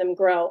watching them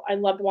grow. I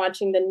loved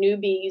watching the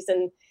newbies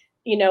and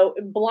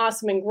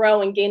blossom and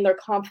grow and gain their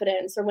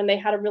confidence, or when they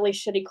had a really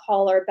shitty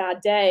call or a bad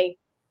day,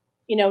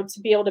 to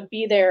be able to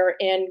be there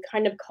and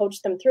kind of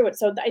coach them through it.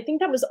 So I think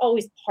that was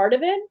always part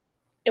of it.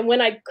 And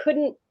when I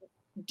couldn't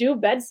do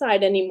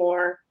bedside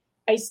anymore,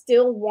 I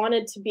still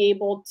wanted to be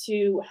able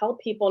to help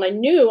people. And I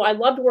knew I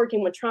loved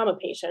working with trauma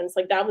patients.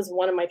 Like, that was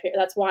one of my favorite.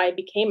 That's why I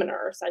became a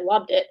nurse. I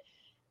loved it.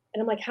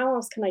 And I'm like, how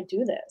else can I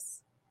do this?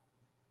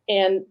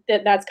 And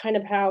that's kind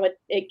of how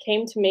it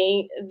came to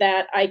me,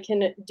 that I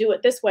can do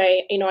it this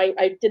way.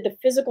 I did the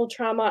physical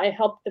trauma. I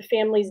helped the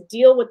families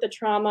deal with the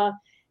trauma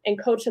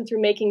and coach them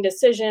through making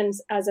decisions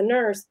as a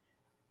nurse.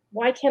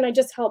 Why can't I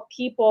just help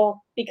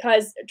people?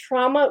 Because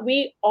trauma,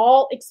 we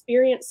all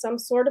experience some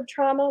sort of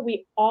trauma.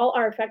 We all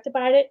are affected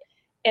by it.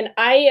 And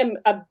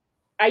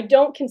I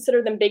don't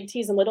consider them big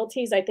T's and little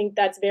T's. I think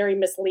that's very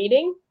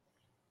misleading.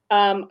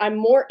 I'm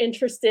more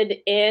interested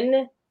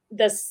in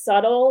the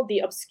subtle, the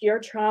obscure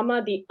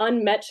trauma, the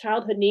unmet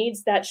childhood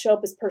needs that show up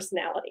as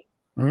personality.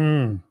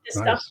 The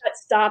stuff that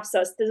stops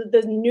us,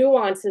 the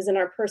nuances in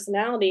our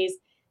personalities,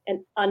 and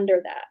under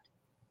that,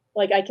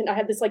 like I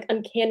have this like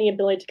uncanny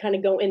ability to kind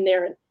of go in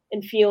there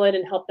and feel it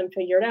and help them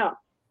figure it out.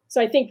 So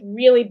I think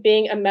really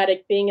being a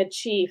medic, being a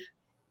chief,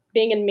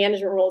 being in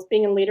management roles,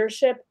 being in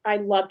leadership, I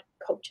loved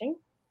coaching.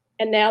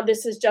 And now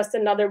this is just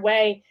another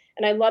way.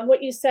 And I love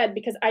what you said,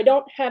 because I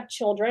don't have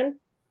children.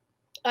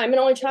 I'm an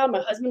only child.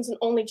 My husband's an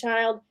only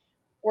child.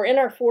 We're in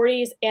our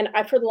 40s. And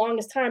for the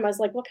longest time, I was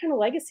like, what kind of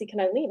legacy can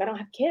I leave? I don't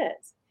have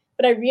kids.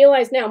 But I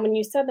realize now when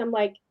you said that, I'm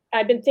like,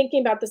 I've been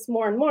thinking about this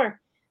more and more.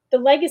 The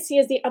legacy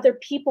is the other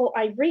people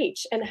I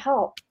reach and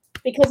help,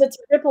 because it's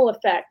a ripple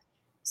effect.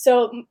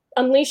 So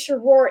Unleash Your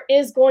Roar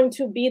is going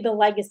to be the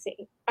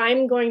legacy.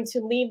 I'm going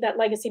to leave that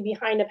legacy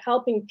behind of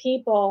helping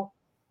people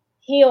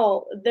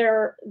heal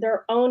their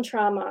own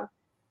trauma.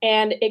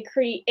 And it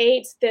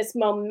creates this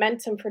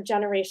momentum for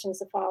generations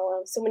to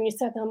follow. So when you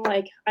said that, I'm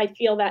like, I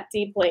feel that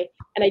deeply.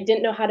 And I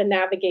didn't know how to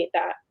navigate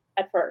that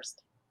at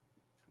first.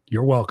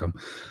 You're welcome.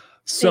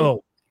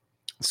 So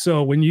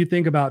when you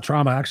think about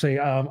trauma, actually,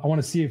 I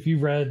want to see if you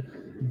read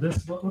this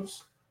book.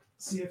 Oops.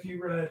 See if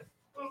you read.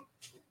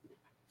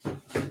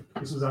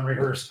 This is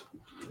unrehearsed.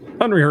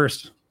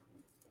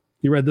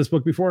 You read this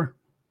book before?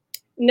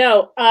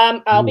 No.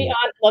 I'll be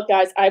honest. Look,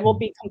 guys, I will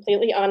be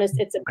completely honest.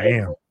 It's a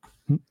big book.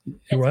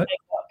 What?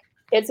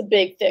 It's a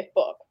big, thick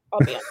book. I'll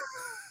be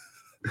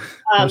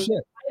honest.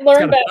 Shit. I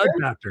learned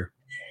better.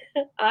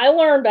 I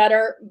learned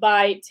better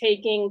by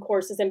taking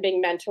courses and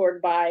being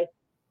mentored by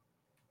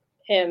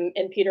him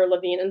and Peter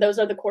Levine. And those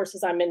are the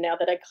courses I'm in now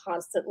that I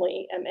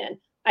constantly am in.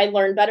 I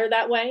learn better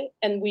that way,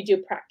 and we do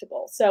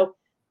practical. So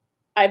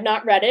I've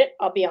not read it,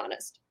 I'll be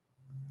honest.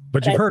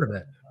 But you've heard of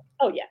it.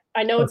 Oh yeah.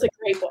 I know it's a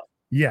great book.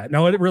 Yeah,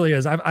 no, it really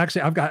is.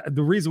 I've got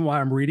the reason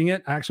why I'm reading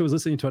it. I actually was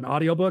listening to an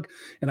audiobook,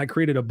 and I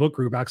created a book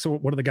group. Actually,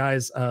 one of the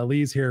guys,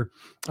 Lee's here,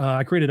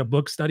 I created a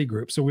book study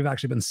group. So we've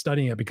actually been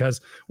studying it,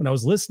 because when I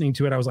was listening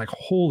to it, I was like,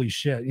 holy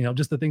shit,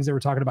 just the things they were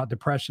talking about,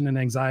 depression and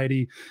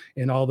anxiety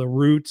and all the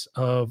root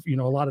of, a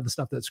lot of the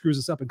stuff that screws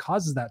us up and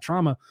causes that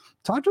trauma.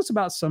 Talk to us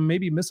about some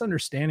maybe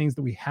misunderstandings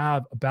that we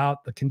have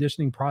about the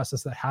conditioning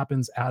process that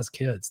happens as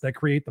kids that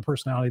create the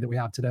personality that we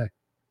have today.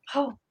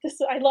 Oh,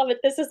 I love it.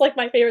 This is like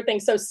my favorite thing.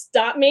 So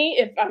stop me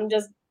if I'm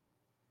just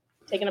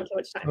taking up too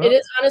much time. It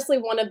is honestly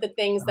one of the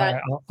things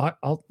that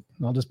I'll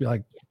just be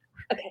like,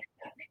 okay,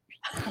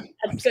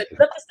 that's good.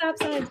 Put the stop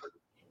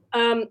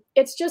sign.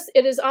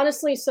 It is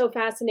honestly so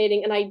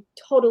fascinating, and I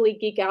totally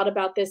geek out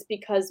about this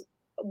because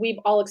we've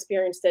all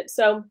experienced it.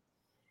 So,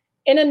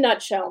 in a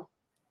nutshell,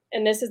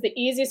 and this is the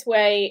easiest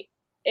way,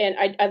 and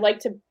I like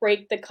to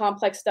break the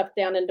complex stuff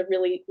down into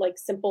really like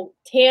simple,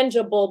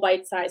 tangible,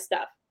 bite-sized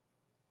stuff.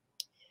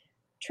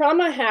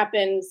 Trauma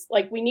happens,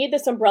 like we need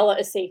this umbrella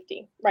of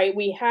safety, right?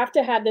 We have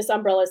to have this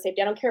umbrella of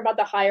safety. I don't care about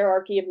the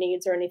hierarchy of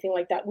needs or anything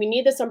like that. We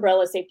need this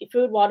umbrella of safety: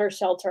 food, water,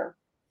 shelter.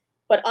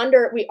 But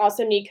under it, we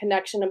also need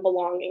connection and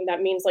belonging.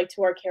 That means like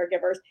to our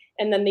caregivers.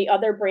 And then the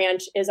other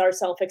branch is our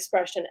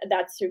self-expression.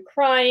 That's through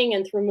crying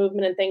and through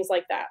movement and things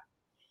like that.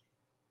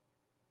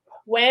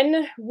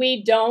 When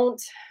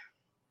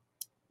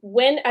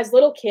as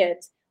little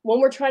kids, when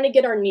we're trying to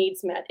get our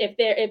needs met, if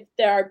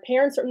our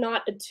parents are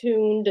not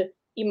attuned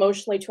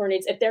emotionally to our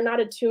needs, if they're not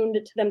attuned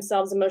to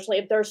themselves emotionally,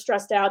 if they're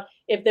stressed out,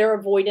 if they're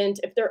avoidant,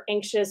 if they're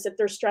anxious, if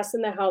they're stressed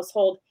in the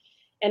household,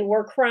 and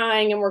we're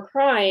crying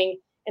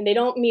and they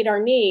don't meet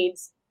our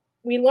needs,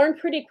 we learn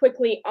pretty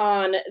quickly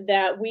on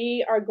that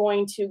we are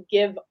going to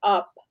give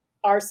up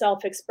our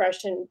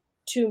self-expression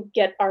to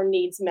get our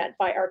needs met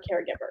by our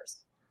caregivers.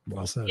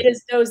 Well said. It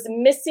is those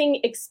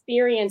missing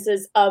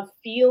experiences of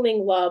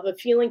feeling love, of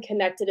feeling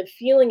connected, of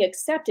feeling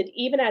accepted,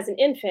 even as an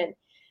infant,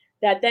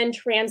 that then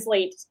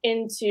translates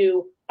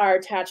into our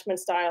attachment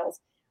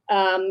styles.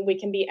 We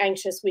can be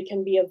anxious, we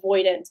can be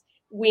avoidant,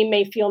 we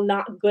may feel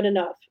not good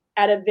enough.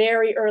 At a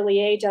very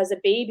early age as a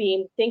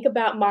baby, think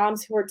about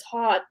moms who are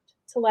taught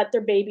to let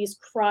their babies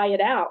cry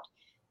it out.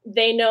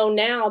 They know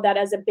now that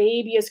as a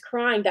baby is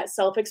crying, that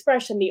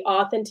self-expression, the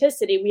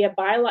authenticity, we have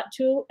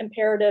two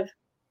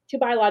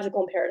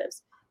biological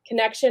imperatives: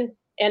 connection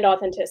and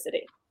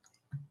authenticity.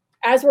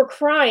 As we're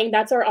crying,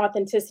 that's our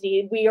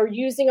authenticity. We are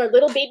using our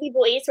little baby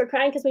voice. We're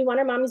crying because we want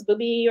our mommy's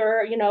booby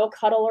or, a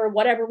cuddle or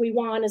whatever we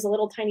want as a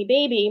little tiny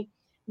baby.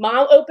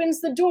 Mom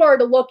opens the door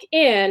to look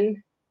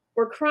in.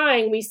 We're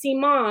crying. We see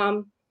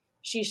mom.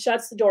 She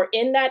shuts the door.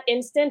 In that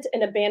instant,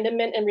 an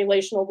abandonment and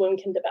relational wound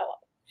can develop.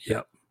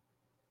 Yep.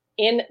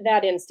 In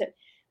that instant.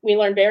 We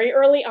learn very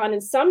early on.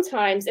 And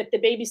sometimes if the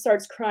baby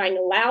starts crying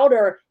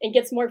louder and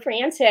gets more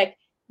frantic,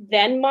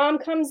 then mom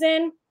comes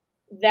in.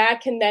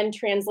 That can then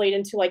translate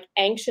into like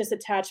anxious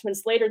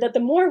attachments later, that the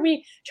more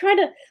we try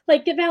to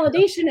like get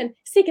validation and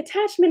seek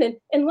attachment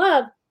and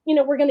love,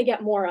 we're going to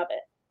get more of it.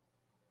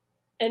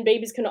 And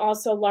babies can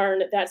also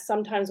learn that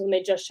sometimes when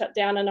they just shut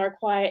down and are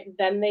quiet,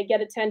 then they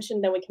get attention,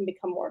 then we can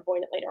become more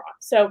avoidant later on.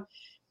 So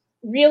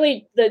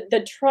really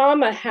the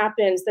trauma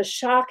happens, the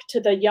shock to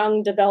the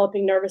young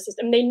developing nervous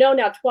system. They know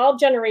now 12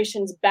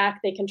 generations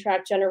back, they can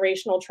track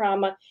generational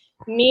trauma,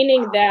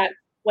 meaning that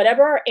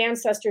whatever our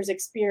ancestors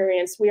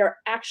experienced, we are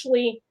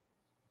actually,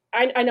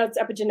 I know it's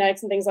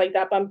epigenetics and things like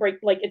that, but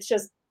it's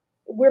just,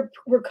 we're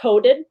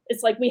coded.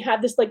 It's like we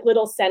have this like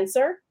little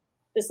sensor,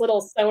 this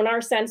little sonar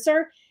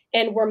sensor,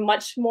 And we're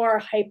much more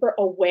hyper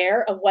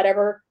aware of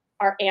whatever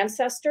our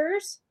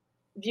ancestors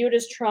viewed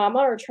as trauma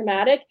or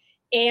traumatic.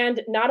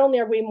 And not only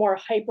are we more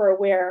hyper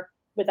aware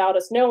without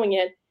us knowing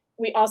it,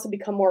 we also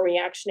become more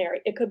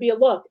reactionary. It could be a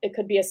look, it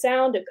could be a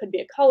sound, it could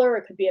be a color,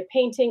 it could be a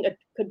painting, it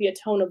could be a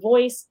tone of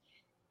voice.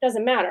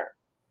 Doesn't matter.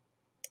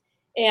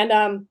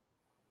 And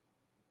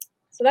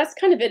so that's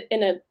kind of it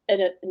in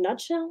a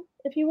nutshell,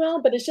 if you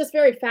will. But it's just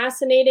very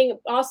fascinating.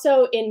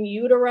 Also in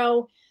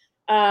utero,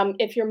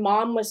 if your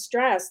mom was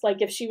stressed,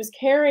 like if she was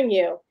carrying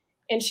you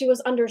and she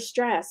was under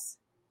stress,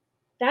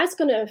 that's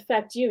going to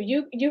affect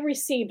you. You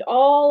received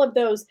all of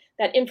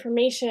that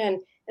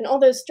information and all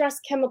those stress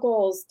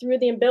chemicals through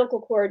the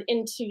umbilical cord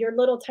into your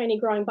little tiny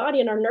growing body,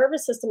 and our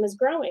nervous system is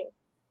growing.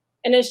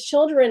 And as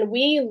children,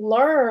 we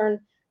learn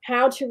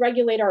how to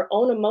regulate our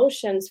own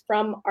emotions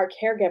from our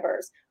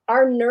caregivers.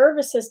 Our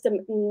nervous system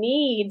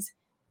needs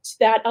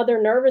that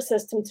other nervous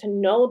system to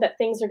know that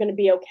things are going to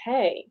be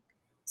okay.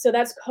 So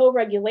that's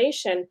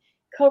co-regulation.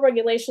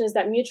 Co-regulation is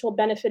that mutual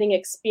benefiting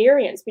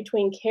experience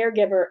between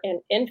caregiver and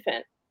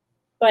infant.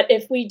 But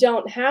if we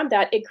don't have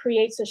that, it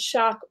creates a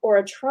shock or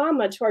a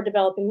trauma to our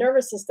developing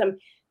nervous system.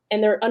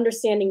 And they're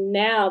understanding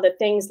now that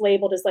things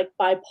labeled as like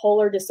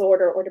bipolar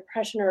disorder or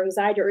depression or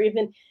anxiety, or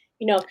even,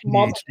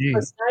 multiple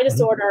personality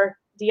disorder,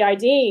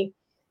 DID,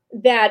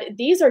 that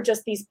these are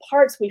just these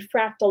parts we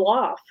fractal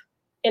off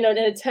in an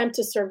attempt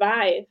to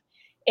survive.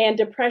 And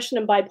depression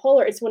and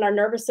bipolar, it's when our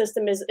nervous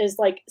system is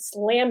like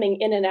slamming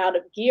in and out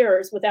of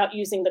gears without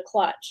using the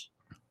clutch.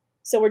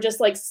 So we're just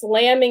like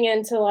slamming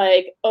into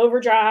like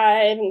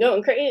overdrive and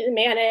going crazy,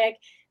 manic.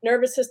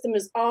 Nervous system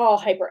is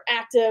all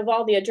hyperactive,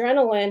 all the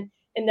adrenaline,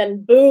 and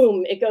then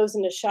boom, it goes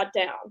into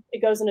shutdown.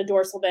 It goes into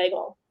dorsal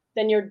vagal.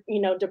 Then you're,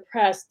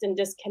 depressed and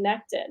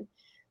disconnected.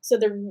 So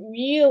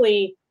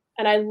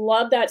and I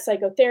love that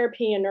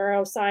psychotherapy and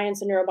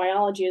neuroscience and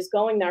neurobiology is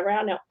going that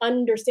route now.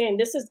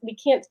 Understand we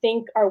can't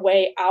think our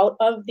way out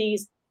of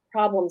these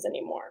problems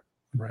anymore.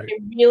 Right.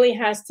 It really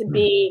has to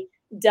be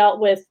dealt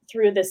with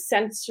through the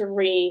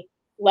sensory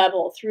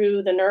level,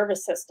 through the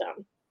nervous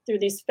system, through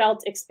these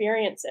felt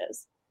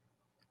experiences.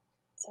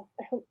 So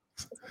I hope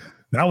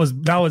that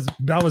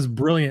was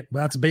brilliant.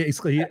 That's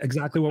basically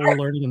exactly what we're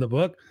learning in the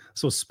book.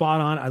 So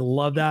spot on. I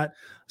love that.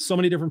 So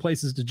many different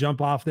places to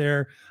jump off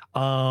there.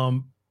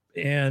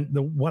 And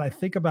what I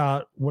think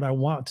about, what I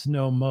want to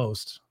know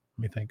most,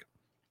 let me think.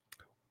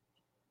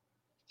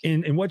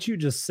 In what you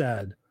just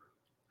said,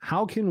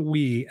 how can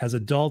we as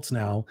adults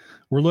now,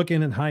 we're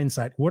looking in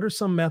hindsight, what are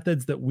some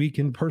methods that we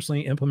can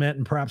personally implement?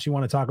 And perhaps you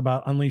want to talk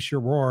about Unleash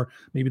Your Roar.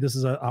 Maybe this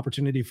is an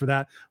opportunity for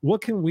that.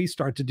 What can we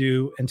start to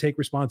do and take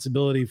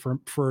responsibility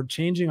for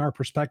changing our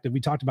perspective? We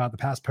talked about the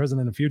past,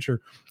 present, and the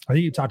future. I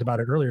think you talked about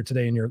it earlier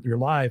today in your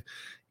live.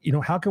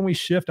 How can we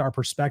shift our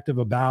perspective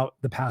about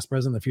the past,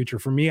 present, and the future?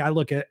 For me, I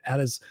look at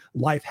as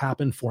life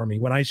happened for me.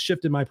 When I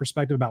shifted my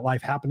perspective about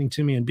life happening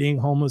to me and being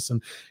homeless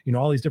and,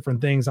 all these different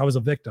things, I was a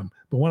victim.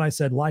 But when I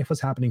said life was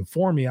happening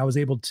for me, I was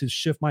able to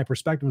shift my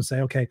perspective and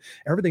say, okay,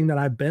 everything that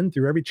I've been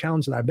through, every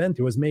challenge that I've been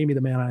through has made me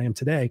the man I am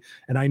today.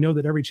 And I know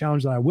that every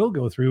challenge that I will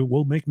go through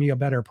will make me a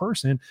better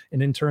person.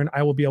 And in turn,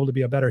 I will be able to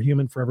be a better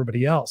human for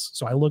everybody else.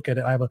 So I look at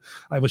it, I have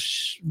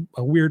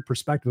a weird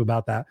perspective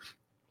about that.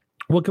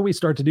 What can we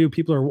start to do?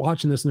 People are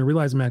watching this and they're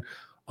realizing, man,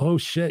 oh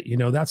shit,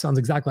 that sounds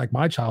exactly like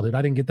my childhood.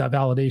 I didn't get that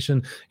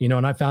validation,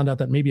 and I found out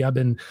that maybe I've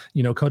been,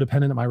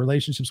 codependent in my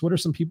relationships. What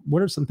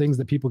are some things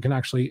that people can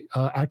actually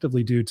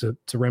actively do to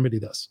remedy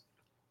this?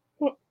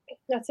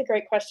 That's a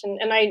great question.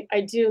 And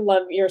I do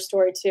love your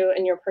story too,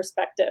 and your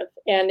perspective.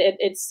 And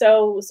it's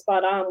so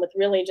spot on with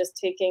really just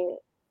taking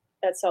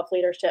that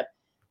self-leadership.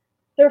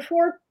 There are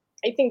 4,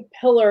 I think,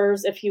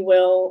 pillars, if you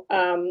will,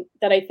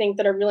 that I think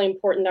that are really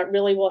important, that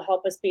really will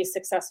help us be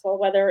successful,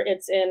 whether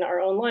it's in our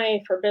own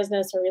life or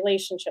business or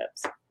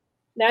relationships.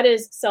 That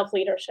is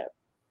self-leadership.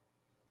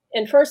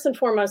 And first and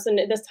foremost, and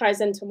this ties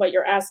into what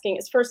you're asking,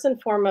 is first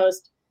and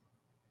foremost,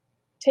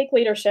 take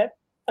leadership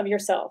of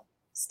yourself.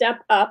 Step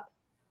up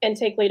and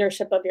take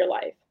leadership of your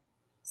life.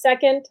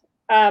 Second,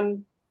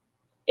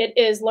 it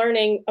is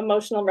learning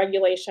emotional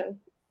regulation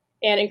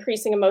and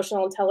increasing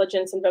emotional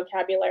intelligence and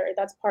vocabulary.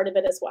 That's part of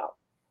it as well.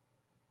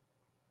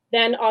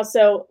 Then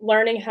also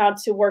learning how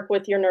to work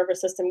with your nervous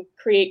system,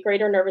 create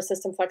greater nervous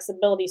system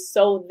flexibility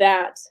so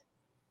that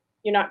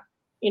you're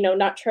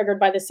not triggered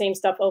by the same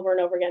stuff over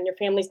and over again. Your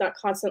family's not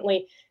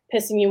constantly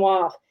pissing you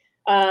off,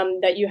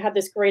 that you have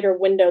this greater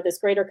window, this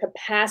greater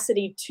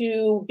capacity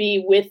to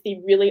be with the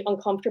really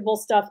uncomfortable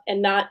stuff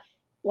and not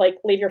like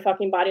leave your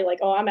fucking body like,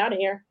 oh, I'm out of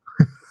here.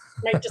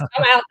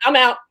 I'm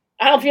out.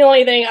 I don't feel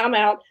anything. I'm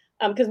out.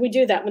 Because we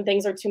do that when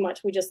things are too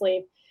much. We just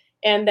leave.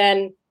 And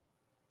then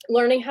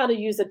learning how to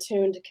use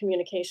attuned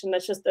communication.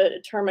 That's just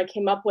the term I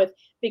came up with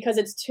because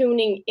it's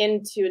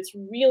it's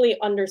really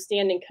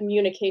understanding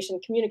communication.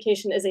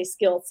 Communication is a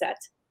skill set.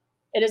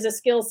 It is a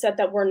skill set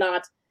that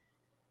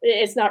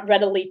it's not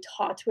readily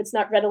taught. It's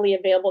not readily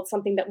available. It's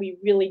something that we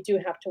really do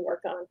have to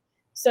work on.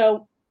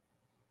 So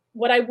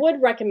what I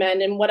would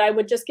recommend and what I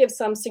would just give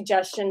some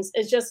suggestions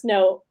is just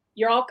know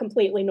you're all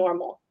completely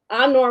normal.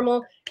 I'm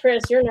normal.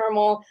 Chris, you're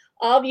normal.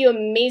 All of you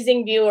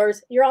amazing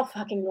viewers, you're all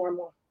fucking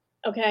normal.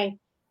 Okay.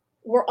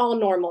 We're all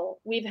normal.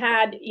 We've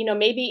had,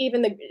 maybe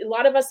even a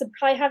lot of us have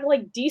probably had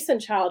like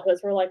decent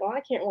childhoods. We're like, well,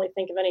 I can't really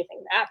think of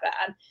anything that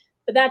bad.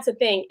 But that's the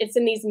thing. It's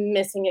in these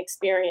missing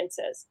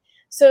experiences.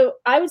 So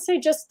I would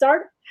say just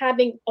start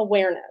having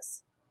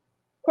awareness.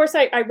 Of course,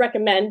 I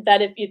recommend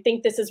that if you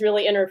think this is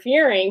really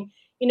interfering,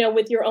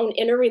 with your own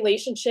inner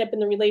relationship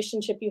and the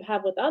relationship you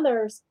have with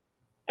others,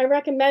 I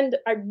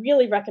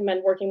really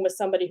recommend working with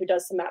somebody who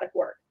does somatic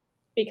work,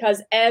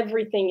 because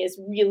everything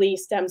really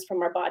stems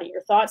from our body.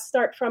 Your thoughts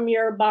start from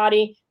your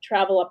body,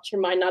 travel up to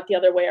your mind, not the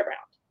other way around.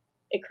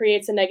 It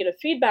creates a negative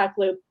feedback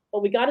loop,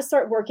 but we got to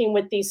start working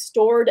with these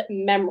stored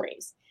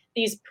memories,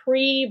 these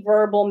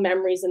pre-verbal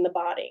memories in the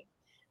body.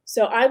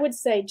 So I would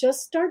say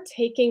just start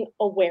taking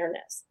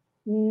awareness,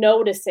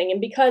 noticing. And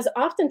because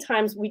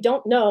oftentimes we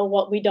don't know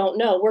what we don't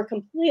know, we're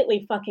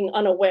completely fucking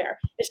unaware.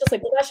 It's just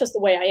like, well, that's just the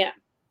way I am.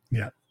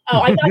 Yeah. Oh,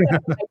 I got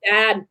that from my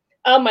dad.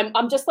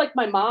 I'm just like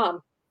my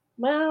mom.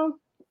 Well,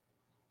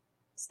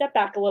 step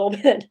back a little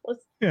bit.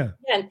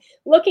 Again,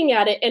 looking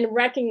at it and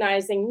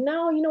recognizing,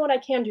 no, you know what? I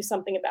can do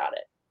something about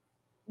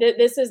it.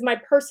 This is my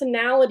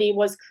personality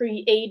was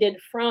created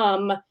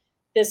from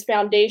this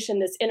foundation,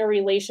 this inner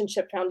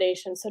relationship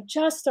foundation. So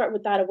just start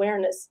with that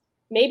awareness,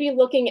 maybe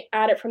looking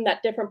at it from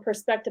that different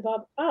perspective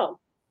of, oh,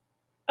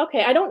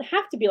 okay, I don't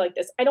have to be like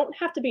this. I don't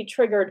have to be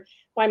triggered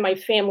by my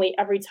family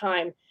every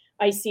time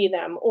I see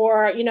them.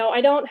 Or,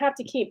 I don't have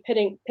to keep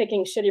picking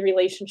shitty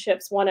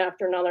relationships one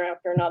after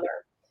another.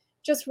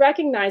 Just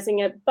recognizing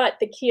it. But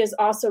the key is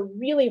also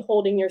really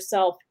holding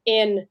yourself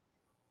in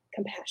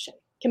compassion.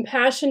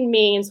 Compassion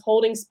means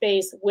holding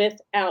space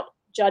without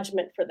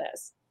judgment for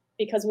this,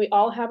 because we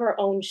all have our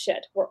own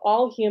shit. We're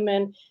all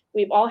human.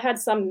 We've all had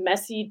some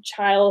messy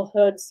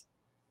childhoods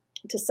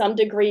to some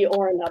degree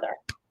or another.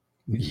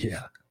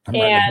 Yeah. I'm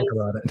writing a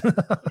book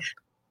about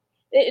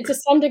it. To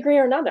some degree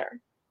or another.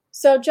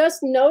 So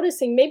just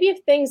noticing, maybe if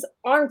things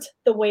aren't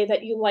the way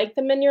that you like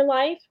them in your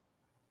life.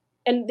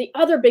 And the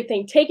other big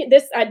thing,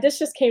 this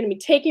just came to me,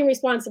 taking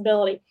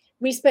responsibility.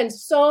 We spend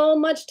so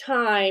much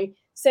time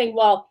saying,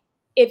 well,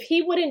 if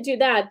he wouldn't do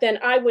that, then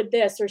I would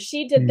this, or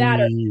she did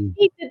that, or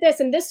he did this,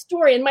 and this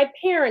story, and my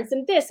parents,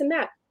 and this and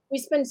that. We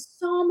spend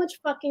so much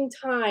fucking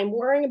time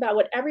worrying about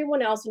what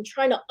everyone else and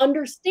trying to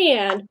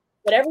understand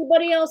what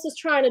everybody else is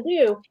trying to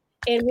do.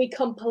 And we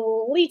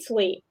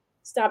completely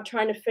stop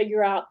trying to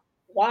figure out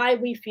why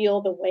we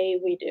feel the way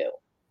we do.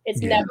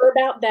 It's never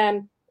about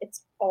them.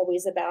 It's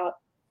always about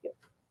you.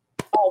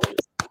 Always.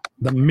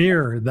 The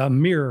mirror.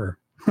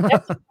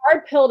 That's a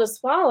hard pill to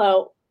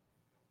swallow.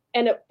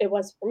 And it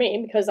was for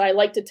me, because I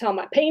like to tell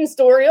my pain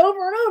story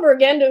over and over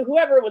again to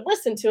whoever would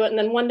listen to it. And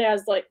then one day I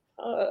was like,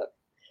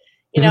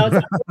 it's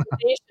a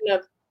combination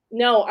of,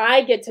 no,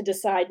 I get to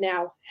decide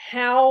now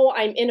how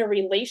I'm in a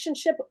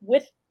relationship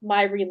with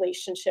my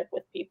relationship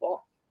with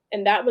people.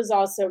 And that was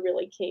also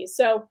really key.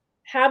 So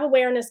have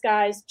awareness,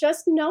 guys.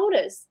 Just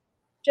notice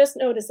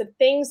if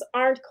things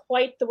aren't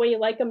quite the way you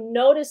like them.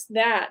 Notice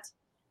that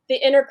the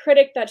inner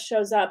critic that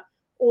shows up,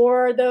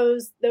 or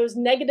those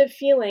negative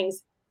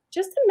feelings.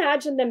 Just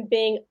imagine them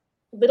being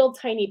little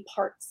tiny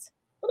parts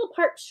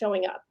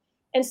showing up,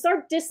 and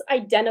start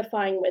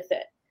disidentifying with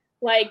it.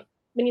 Like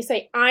when you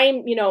say,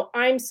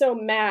 I'm so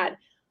mad,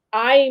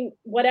 I'm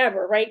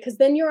whatever, right? Because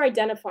then you're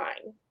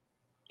identifying.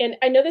 And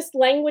I know this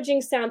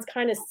languaging sounds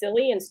kind of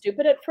silly and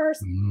stupid at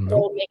first, but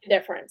it'll make a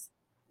difference.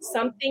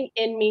 Something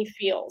in me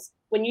feels.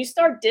 When you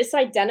start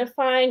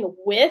disidentifying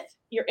with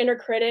your inner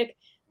critic,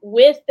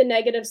 with the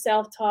negative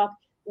self-talk,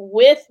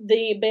 with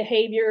the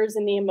behaviors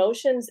and the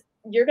emotions,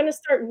 you're going to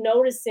start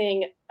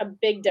noticing a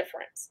big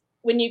difference.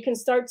 When you can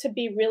start to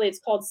be really, it's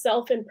called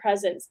self and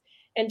presence,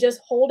 and just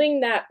holding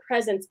that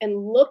presence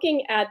and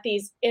looking at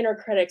these inner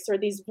critics or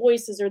these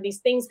voices or these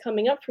things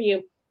coming up for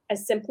you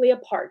as simply a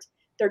part.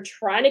 They're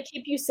trying to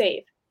keep you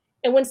safe.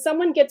 And when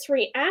someone gets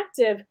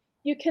reactive,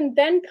 you can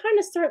then kind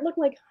of start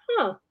looking like,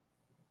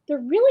 they're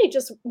really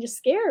just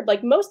scared.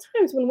 Like most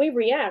times when we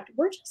react,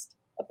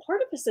 a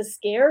part of us is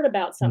scared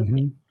about something.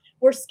 Mm-hmm.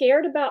 We're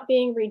scared about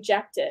being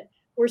rejected.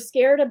 We're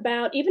scared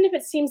about, even if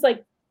it seems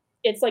like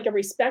it's like a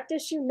respect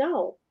issue,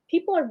 no.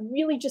 People are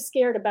really just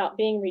scared about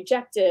being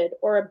rejected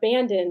or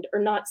abandoned or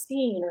not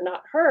seen or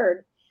not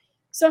heard.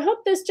 So I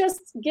hope this just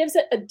gives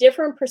it a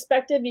different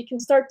perspective. You can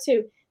start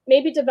to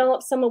maybe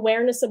develop some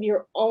awareness of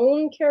your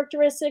own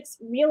characteristics.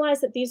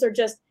 Realize that these are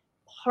just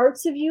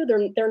parts of you.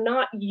 They're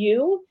not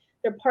you.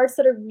 They're parts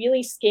that are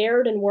really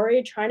scared and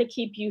worried, trying to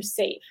keep you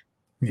safe.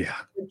 Yeah.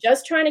 They're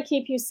just trying to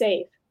keep you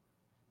safe.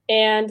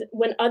 And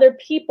when other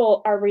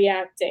people are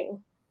reacting,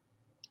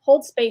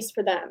 hold space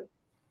for them.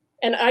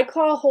 And I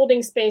call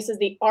holding space as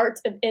the art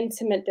of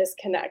intimate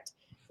disconnect.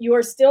 You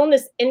are still in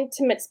this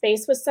intimate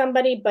space with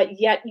somebody, but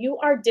yet you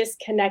are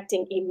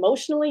disconnecting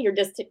emotionally. You're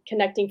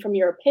disconnecting from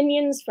your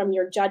opinions, from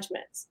your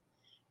judgments.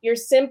 You're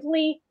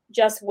simply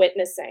just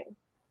witnessing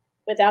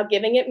without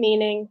giving it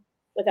meaning,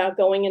 without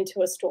going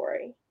into a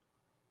story.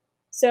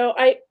 So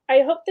I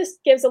hope this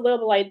gives a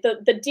little light.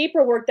 The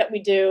deeper work that we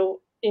do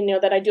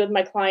that I do with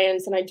my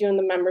clients and I do in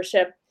the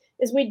membership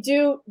is we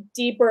do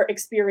deeper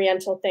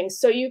experiential things.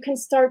 So you can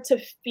start to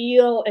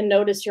feel and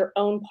notice your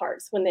own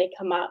parts when they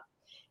come up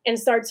and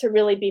start to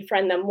really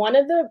befriend them.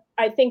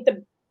 I think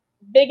the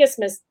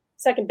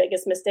second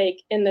biggest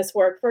mistake in this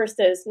work, first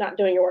is not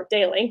doing your work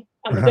daily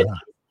on the good days.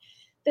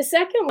 The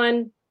second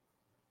one,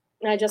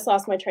 and I just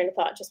lost my train of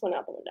thought, just went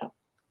out the window.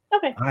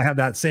 Okay. I have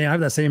that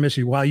same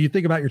issue. While you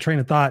think about your train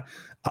of thought,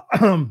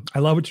 I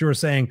love what you were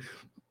saying.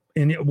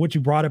 And what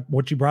you brought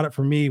up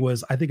for me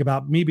was, I think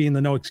about me being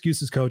the no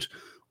excuses coach.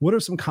 What are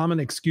some common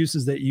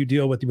excuses that you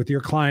deal with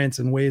your clients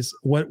and ways,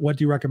 what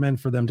do you recommend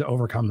for them to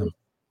overcome them?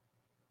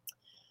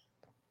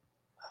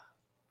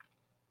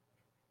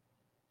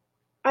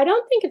 I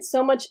don't think it's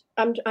so much,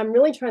 I'm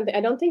really trying to,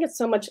 I don't think it's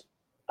so much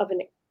of an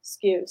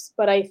excuse,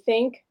 but I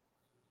think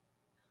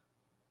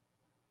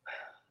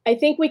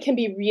we can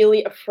be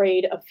really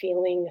afraid of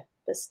feeling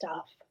the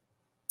stuff.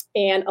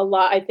 And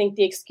I think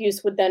the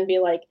excuse would then be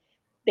like,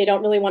 they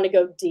don't really want to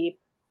go deep.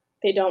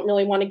 They don't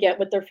really want to get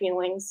with their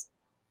feelings.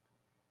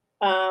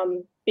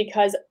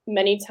 Because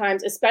many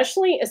times,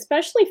 especially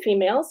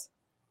females,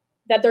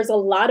 that there's a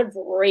lot of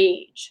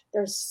rage.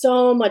 There's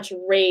so much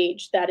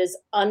rage that is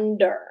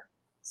under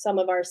some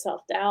of our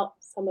self-doubt,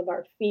 some of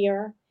our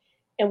fear.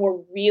 And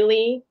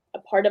a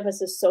part of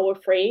us is so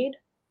afraid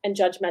and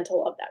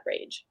judgmental of that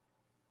rage.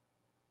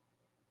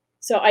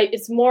 So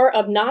it's more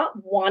of not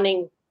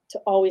wanting to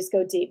always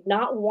go deep,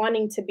 not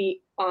wanting to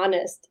be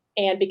honest.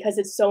 And because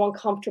it's so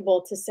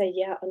uncomfortable to say,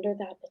 yeah, under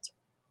that, it's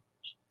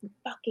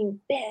fucking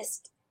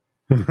pissed.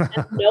 And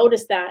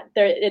notice that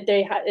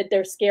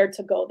they're scared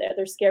to go there.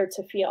 They're scared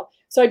to feel.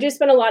 So I do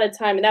spend a lot of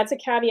time, and that's a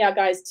caveat,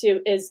 guys, too,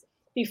 is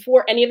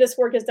before any of this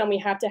work is done, we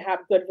have to have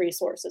good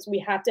resources. We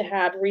have to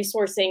have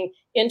resourcing,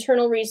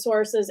 internal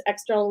resources,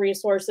 external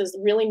resources,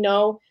 really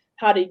know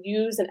how to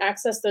use and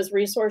access those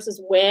resources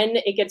when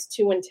it gets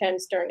too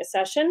intense during a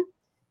session.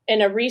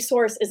 And a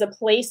resource is a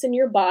place in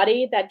your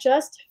body that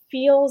just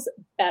feels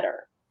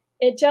better.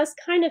 It just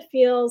kind of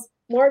feels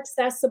more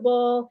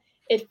accessible.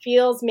 It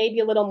feels maybe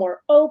a little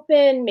more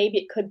open. Maybe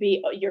it could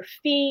be your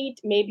feet.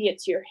 Maybe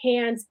it's your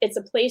hands. It's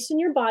a place in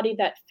your body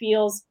that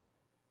feels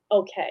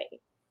okay,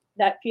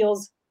 that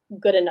feels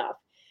good enough.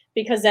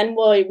 Because then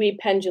we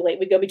pendulate.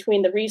 We go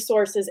between the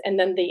resources and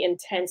then the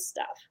intense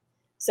stuff.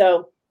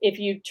 So if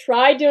you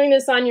try doing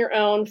this on your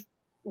own,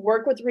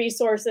 work with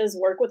resources,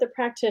 work with a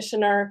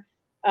practitioner.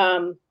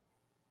 And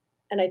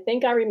I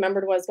think I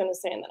remembered what I was going to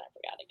say, and then I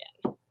forgot again.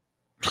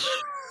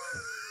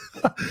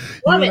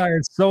 You and I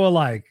are so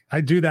alike.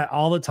 I do that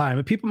all the time.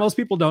 And most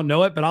people don't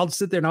know it, but I'll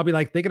sit there and I'll be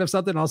like thinking of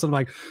something. And all of a sudden I'm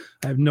like,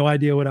 I have no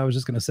idea what I was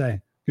just going to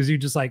say, because you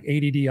just like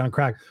ADD on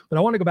crack. But I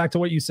want to go back to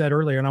what you said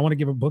earlier, and I want to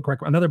give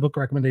another book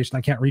recommendation.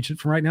 I can't reach it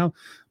from right now,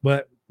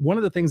 but one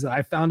of the things that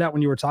I found out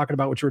when you were talking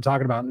about what you were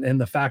talking about,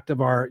 and the fact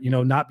of our,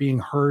 not being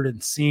heard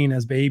and seen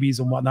as babies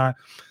and whatnot.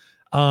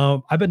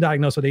 I've been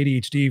diagnosed with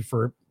ADHD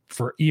for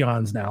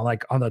eons now,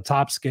 like on the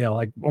top scale,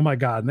 like, oh my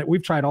God. And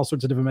we've tried all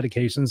sorts of different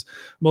medications.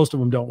 Most of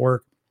them don't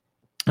work.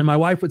 And my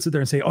wife would sit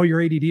there and say, oh,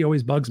 your ADD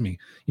always bugs me,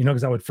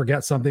 because I would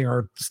forget something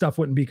or stuff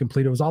wouldn't be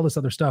complete. It was all this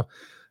other stuff.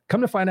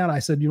 Come to find out, I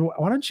said,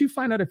 why don't you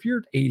find out if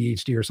you're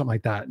ADHD or something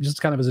like that?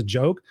 Just kind of as a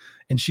joke.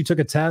 And she took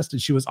a test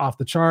and she was off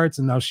the charts.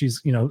 And now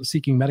she's,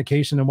 seeking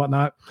medication and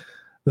whatnot.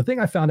 The thing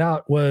I found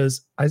out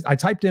was I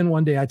typed in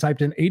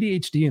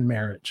ADHD in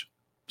marriage.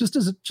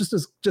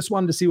 Just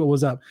wanted to see what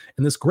was up.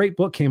 And this great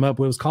book came up.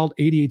 It was called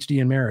ADHD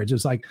in Marriage. It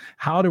was like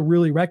how to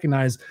really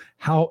recognize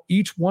how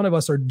each one of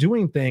us are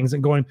doing things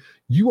and going,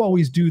 you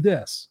always do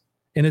this.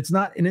 And it's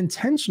not an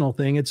intentional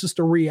thing. It's just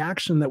a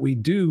reaction that we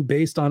do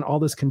based on all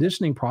this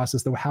conditioning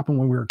process that happened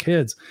when we were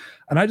kids.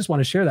 And I just want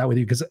to share that with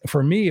you, because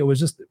for me, it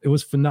was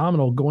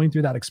phenomenal going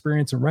through that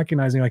experience and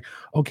recognizing like,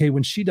 okay,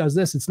 when she does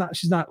this,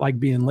 she's not like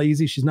being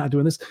lazy. She's not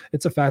doing this.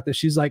 It's a fact that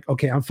she's like,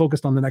 okay, I'm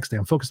focused on the next thing.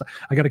 I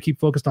got to keep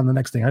focused on the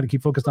next thing. I got to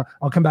keep focused on,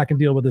 I'll come back and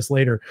deal with this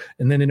later.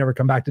 And then they never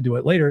come back to do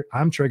it later.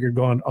 I'm triggered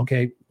going,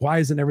 okay, why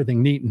isn't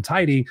everything neat and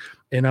tidy?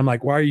 And I'm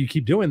like, why are you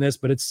keep doing this?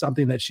 But it's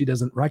something that she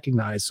doesn't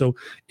recognize. So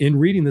in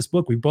reading this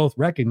book, we both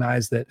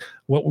recognize that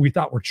what we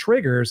thought were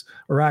triggers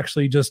are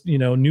actually just,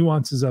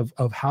 nuances of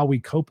how we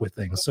cope with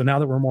things. So now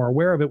that we're more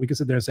aware of it, we can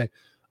sit there and say,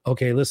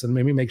 okay, listen,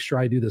 maybe make sure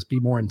I do this, be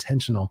more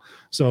intentional.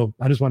 So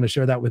I just want to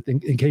share that with, in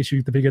case you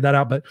have to figure that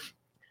out. And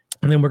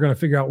then we're going to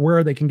figure out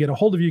where they can get a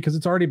hold of you, because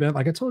it's already been,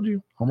 like I told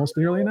you, almost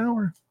nearly an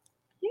hour.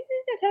 Yeah,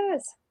 it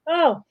has.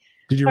 Oh,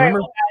 did you remember?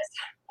 Right, well, guys,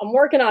 I'm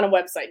working on a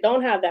website.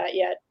 Don't have that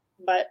yet,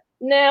 but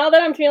now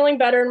that I'm feeling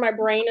better and my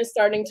brain is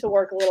starting to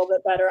work a little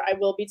bit better, I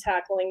will be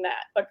tackling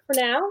that. But for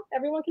now,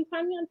 everyone can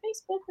find me on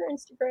Facebook or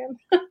Instagram.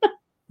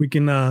 We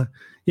can,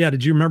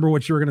 did you remember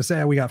what you were going to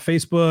say? We got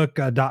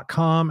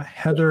Facebook.com,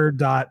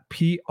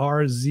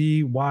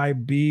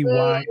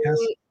 Heather.PRZYBYS.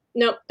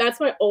 No, that's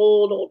my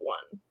old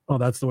one. Oh,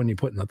 that's the one you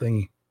put in the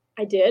thingy.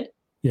 I did?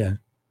 Yeah.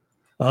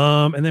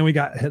 And then we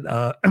got,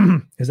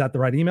 is that the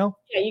right email?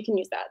 Yeah, you can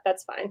use that.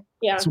 That's fine.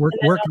 Yeah. So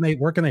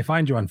where can they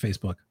find you on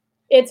Facebook?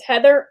 It's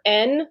Heather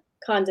N.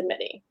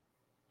 Condimenti.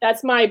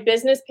 That's my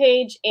business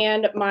page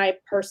and my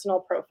personal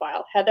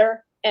profile,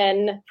 Heather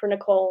N for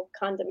Nicole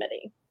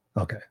Condimity.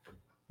 Okay.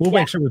 We'll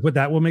make sure we put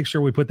that. We'll make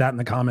sure we put that in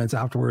the comments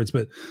afterwards.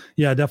 But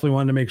yeah, definitely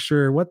wanted to make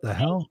sure. What the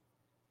hell?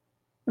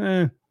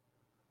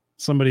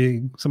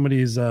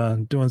 Somebody's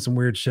doing some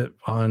weird shit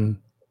on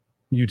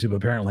YouTube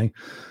apparently.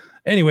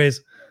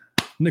 Anyways,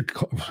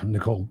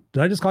 Nicole.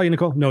 Did I just call you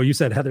Nicole? No, you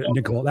said Heather.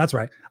 Nicole. That's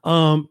right.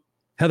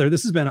 Heather,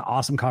 this has been an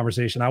awesome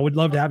conversation. I would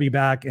love to have you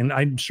back, and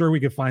I'm sure we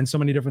could find so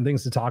many different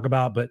things to talk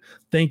about, but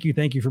thank you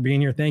for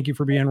being here. Thank you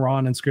for being raw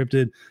and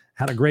unscripted.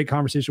 Had a great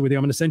conversation with you.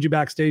 I'm going to send you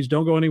backstage.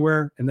 Don't go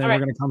anywhere, and then we're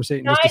going to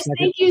conversate in just a second.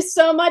 Thank you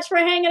so much for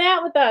hanging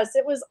out with us.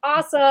 It was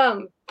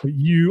awesome.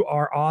 You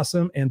are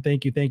awesome, and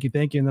thank you.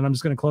 And then I'm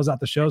just going to close out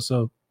the show,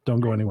 so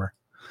don't go anywhere.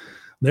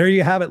 There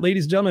you have it,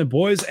 ladies and gentlemen,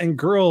 boys and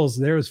girls.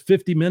 There's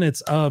 50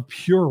 minutes of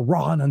pure,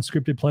 raw, and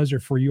unscripted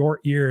pleasure for your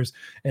ears.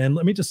 And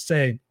let me just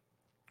say,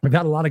 we've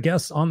had a lot of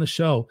guests on the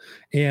show,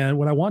 and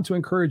what I want to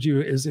encourage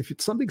you is if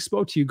something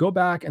spoke to you, go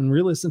back and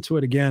re-listen to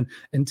it again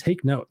and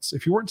take notes.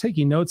 If you weren't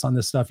taking notes on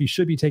this stuff, you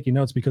should be taking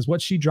notes, because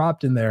what she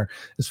dropped in there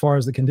as far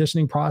as the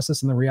conditioning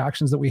process and the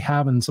reactions that we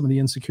have and some of the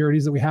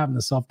insecurities that we have and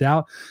the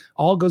self-doubt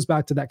all goes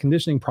back to that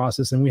conditioning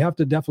process. And we have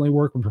to definitely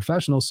work with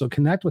professionals. So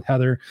connect with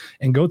Heather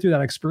and go through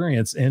that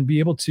experience and be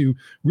able to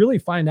really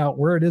find out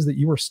where it is that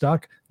you were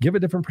stuck, give a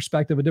different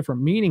perspective, a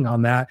different meaning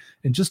on that.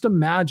 And just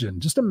imagine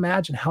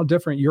how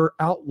different your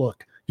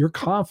outlook, your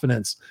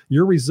confidence,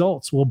 your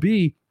results will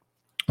be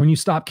when you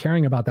stop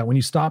caring about that, when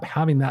you stop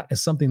having that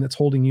as something that's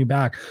holding you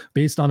back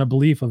based on a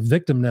belief of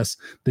victimness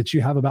that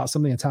you have about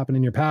something that's happened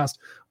in your past.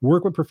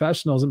 Work with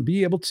professionals and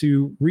be able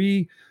to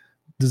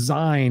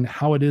redesign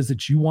how it is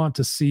that you want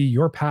to see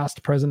your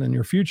past, present, and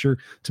your future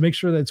to make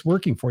sure that it's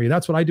working for you.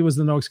 That's what I do as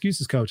the No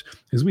Excuses coach,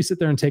 is we sit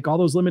there and take all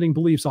those limiting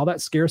beliefs, all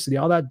that scarcity,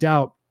 all that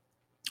doubt,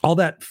 all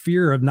that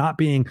fear of not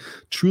being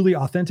truly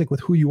authentic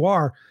with who you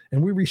are,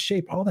 and we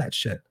reshape all that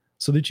shit,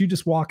 so that you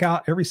just walk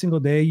out every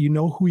single day. You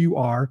know who you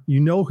are. You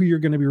know who you're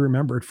going to be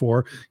remembered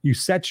for. You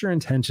set your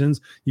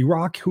intentions. You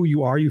rock who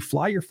you are. You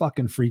fly your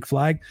fucking freak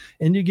flag,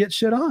 and you get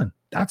shit on.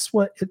 That's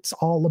what it's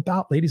all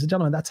about, ladies and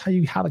gentlemen. That's how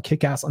you have a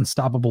kick-ass,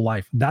 unstoppable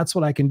life. That's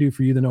what I can do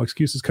for you, the No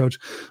Excuses coach.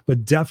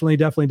 But definitely,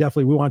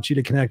 we want you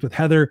to connect with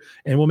Heather,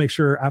 and we'll make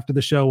sure after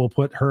the show, we'll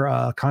put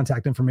her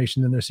contact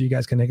information in there so you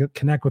guys can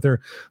connect with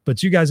her.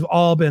 But you guys have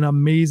all been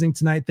amazing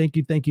tonight. Thank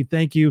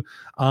you.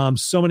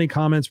 So many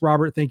comments.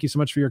 Robert, thank you so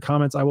much for your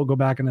comments. I will go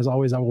back, and as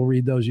always, I will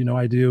read those. You know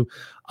I do.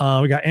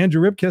 We got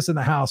Andrew Ribkiss in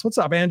the house. What's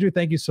up, Andrew?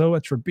 Thank you so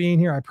much for being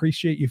here. I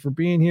appreciate you for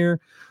being here.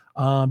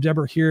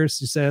 Deborah here,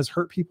 she says,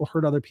 hurt people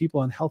hurt other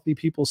people, and healthy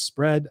people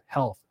spread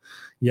health.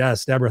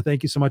 Yes, Deborah,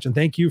 thank you so much. And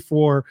thank you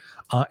for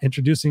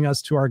introducing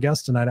us to our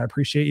guest tonight. I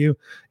appreciate you.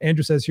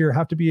 Andrew says here,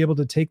 have to be able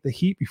to take the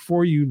heat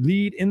before you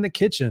lead in the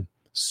kitchen.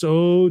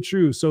 So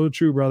true,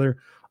 brother.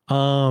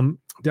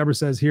 Deborah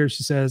says here,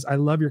 she says, I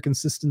love your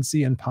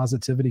consistency and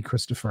positivity,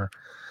 Christopher.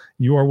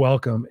 You are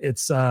welcome.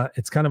 It's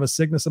kind of a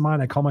sickness of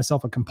mine. I call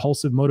myself a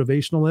compulsive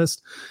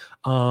motivationalist.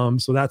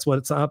 So that's what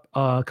it's up.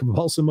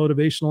 Compulsive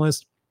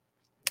motivationalist.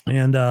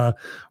 And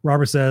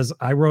Robert says,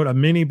 I wrote a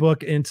mini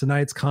book in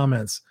tonight's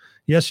comments.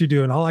 Yes, you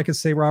do. And all I can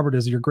say, Robert,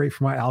 is you're great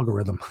for my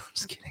algorithm. I'm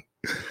just kidding.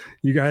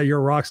 You're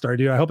a rock star,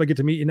 dude. I hope I get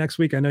to meet you next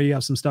week. I know you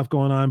have some stuff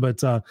going on,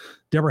 but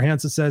Deborah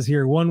Hansen says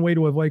here, one way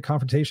to avoid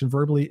confrontation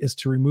verbally is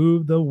to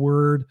remove the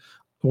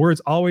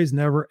words always,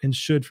 never, and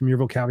should from your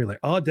vocabulary.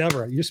 Oh,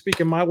 Deborah, you're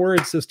speaking my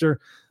words, sister.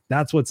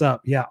 That's what's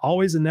up. Yeah,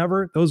 always and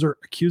never. Those are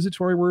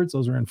accusatory words.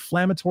 Those are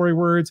inflammatory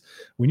words.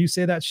 When you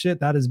say that shit,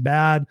 that is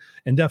bad.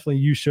 And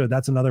definitely you should.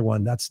 That's another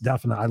one. That's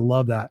definite. I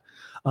love that.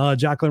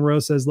 Jacqueline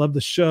Rose says, love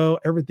the show.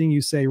 Everything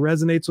you say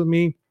resonates with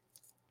me.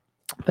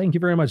 Thank you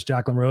very much,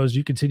 Jacqueline Rose.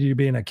 You continue to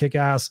be a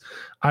kick-ass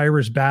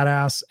Irish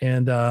badass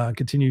and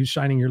continue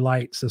shining your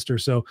light, sister.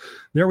 So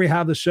there we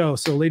have the show.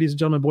 So ladies and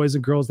gentlemen, boys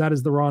and girls, that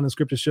is the Raw and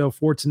Unscripted show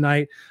for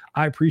tonight.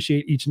 I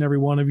appreciate each and every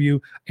one of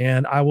you.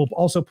 And I will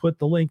also put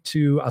the link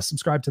to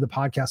subscribe to the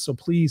podcast. So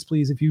please,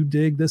 if you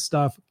dig this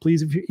stuff,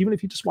 please, even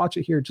if you just watch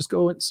it here, just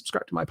go and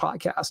subscribe to my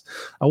podcast.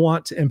 I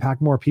want to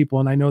impact more people.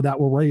 And I know that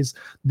will raise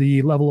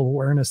the level of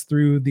awareness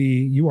through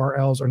the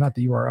URLs, or not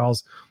the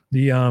URLs,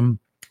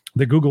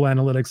 the Google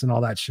Analytics and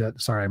all that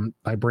shit. Sorry,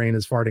 my brain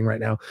is farting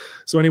right now.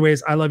 So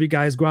anyways, I love you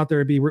guys. Go out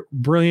there and be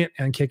brilliant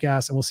and kick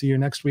ass. And we'll see you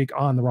next week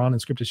on the Raw and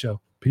Unscripted show.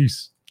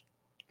 Peace.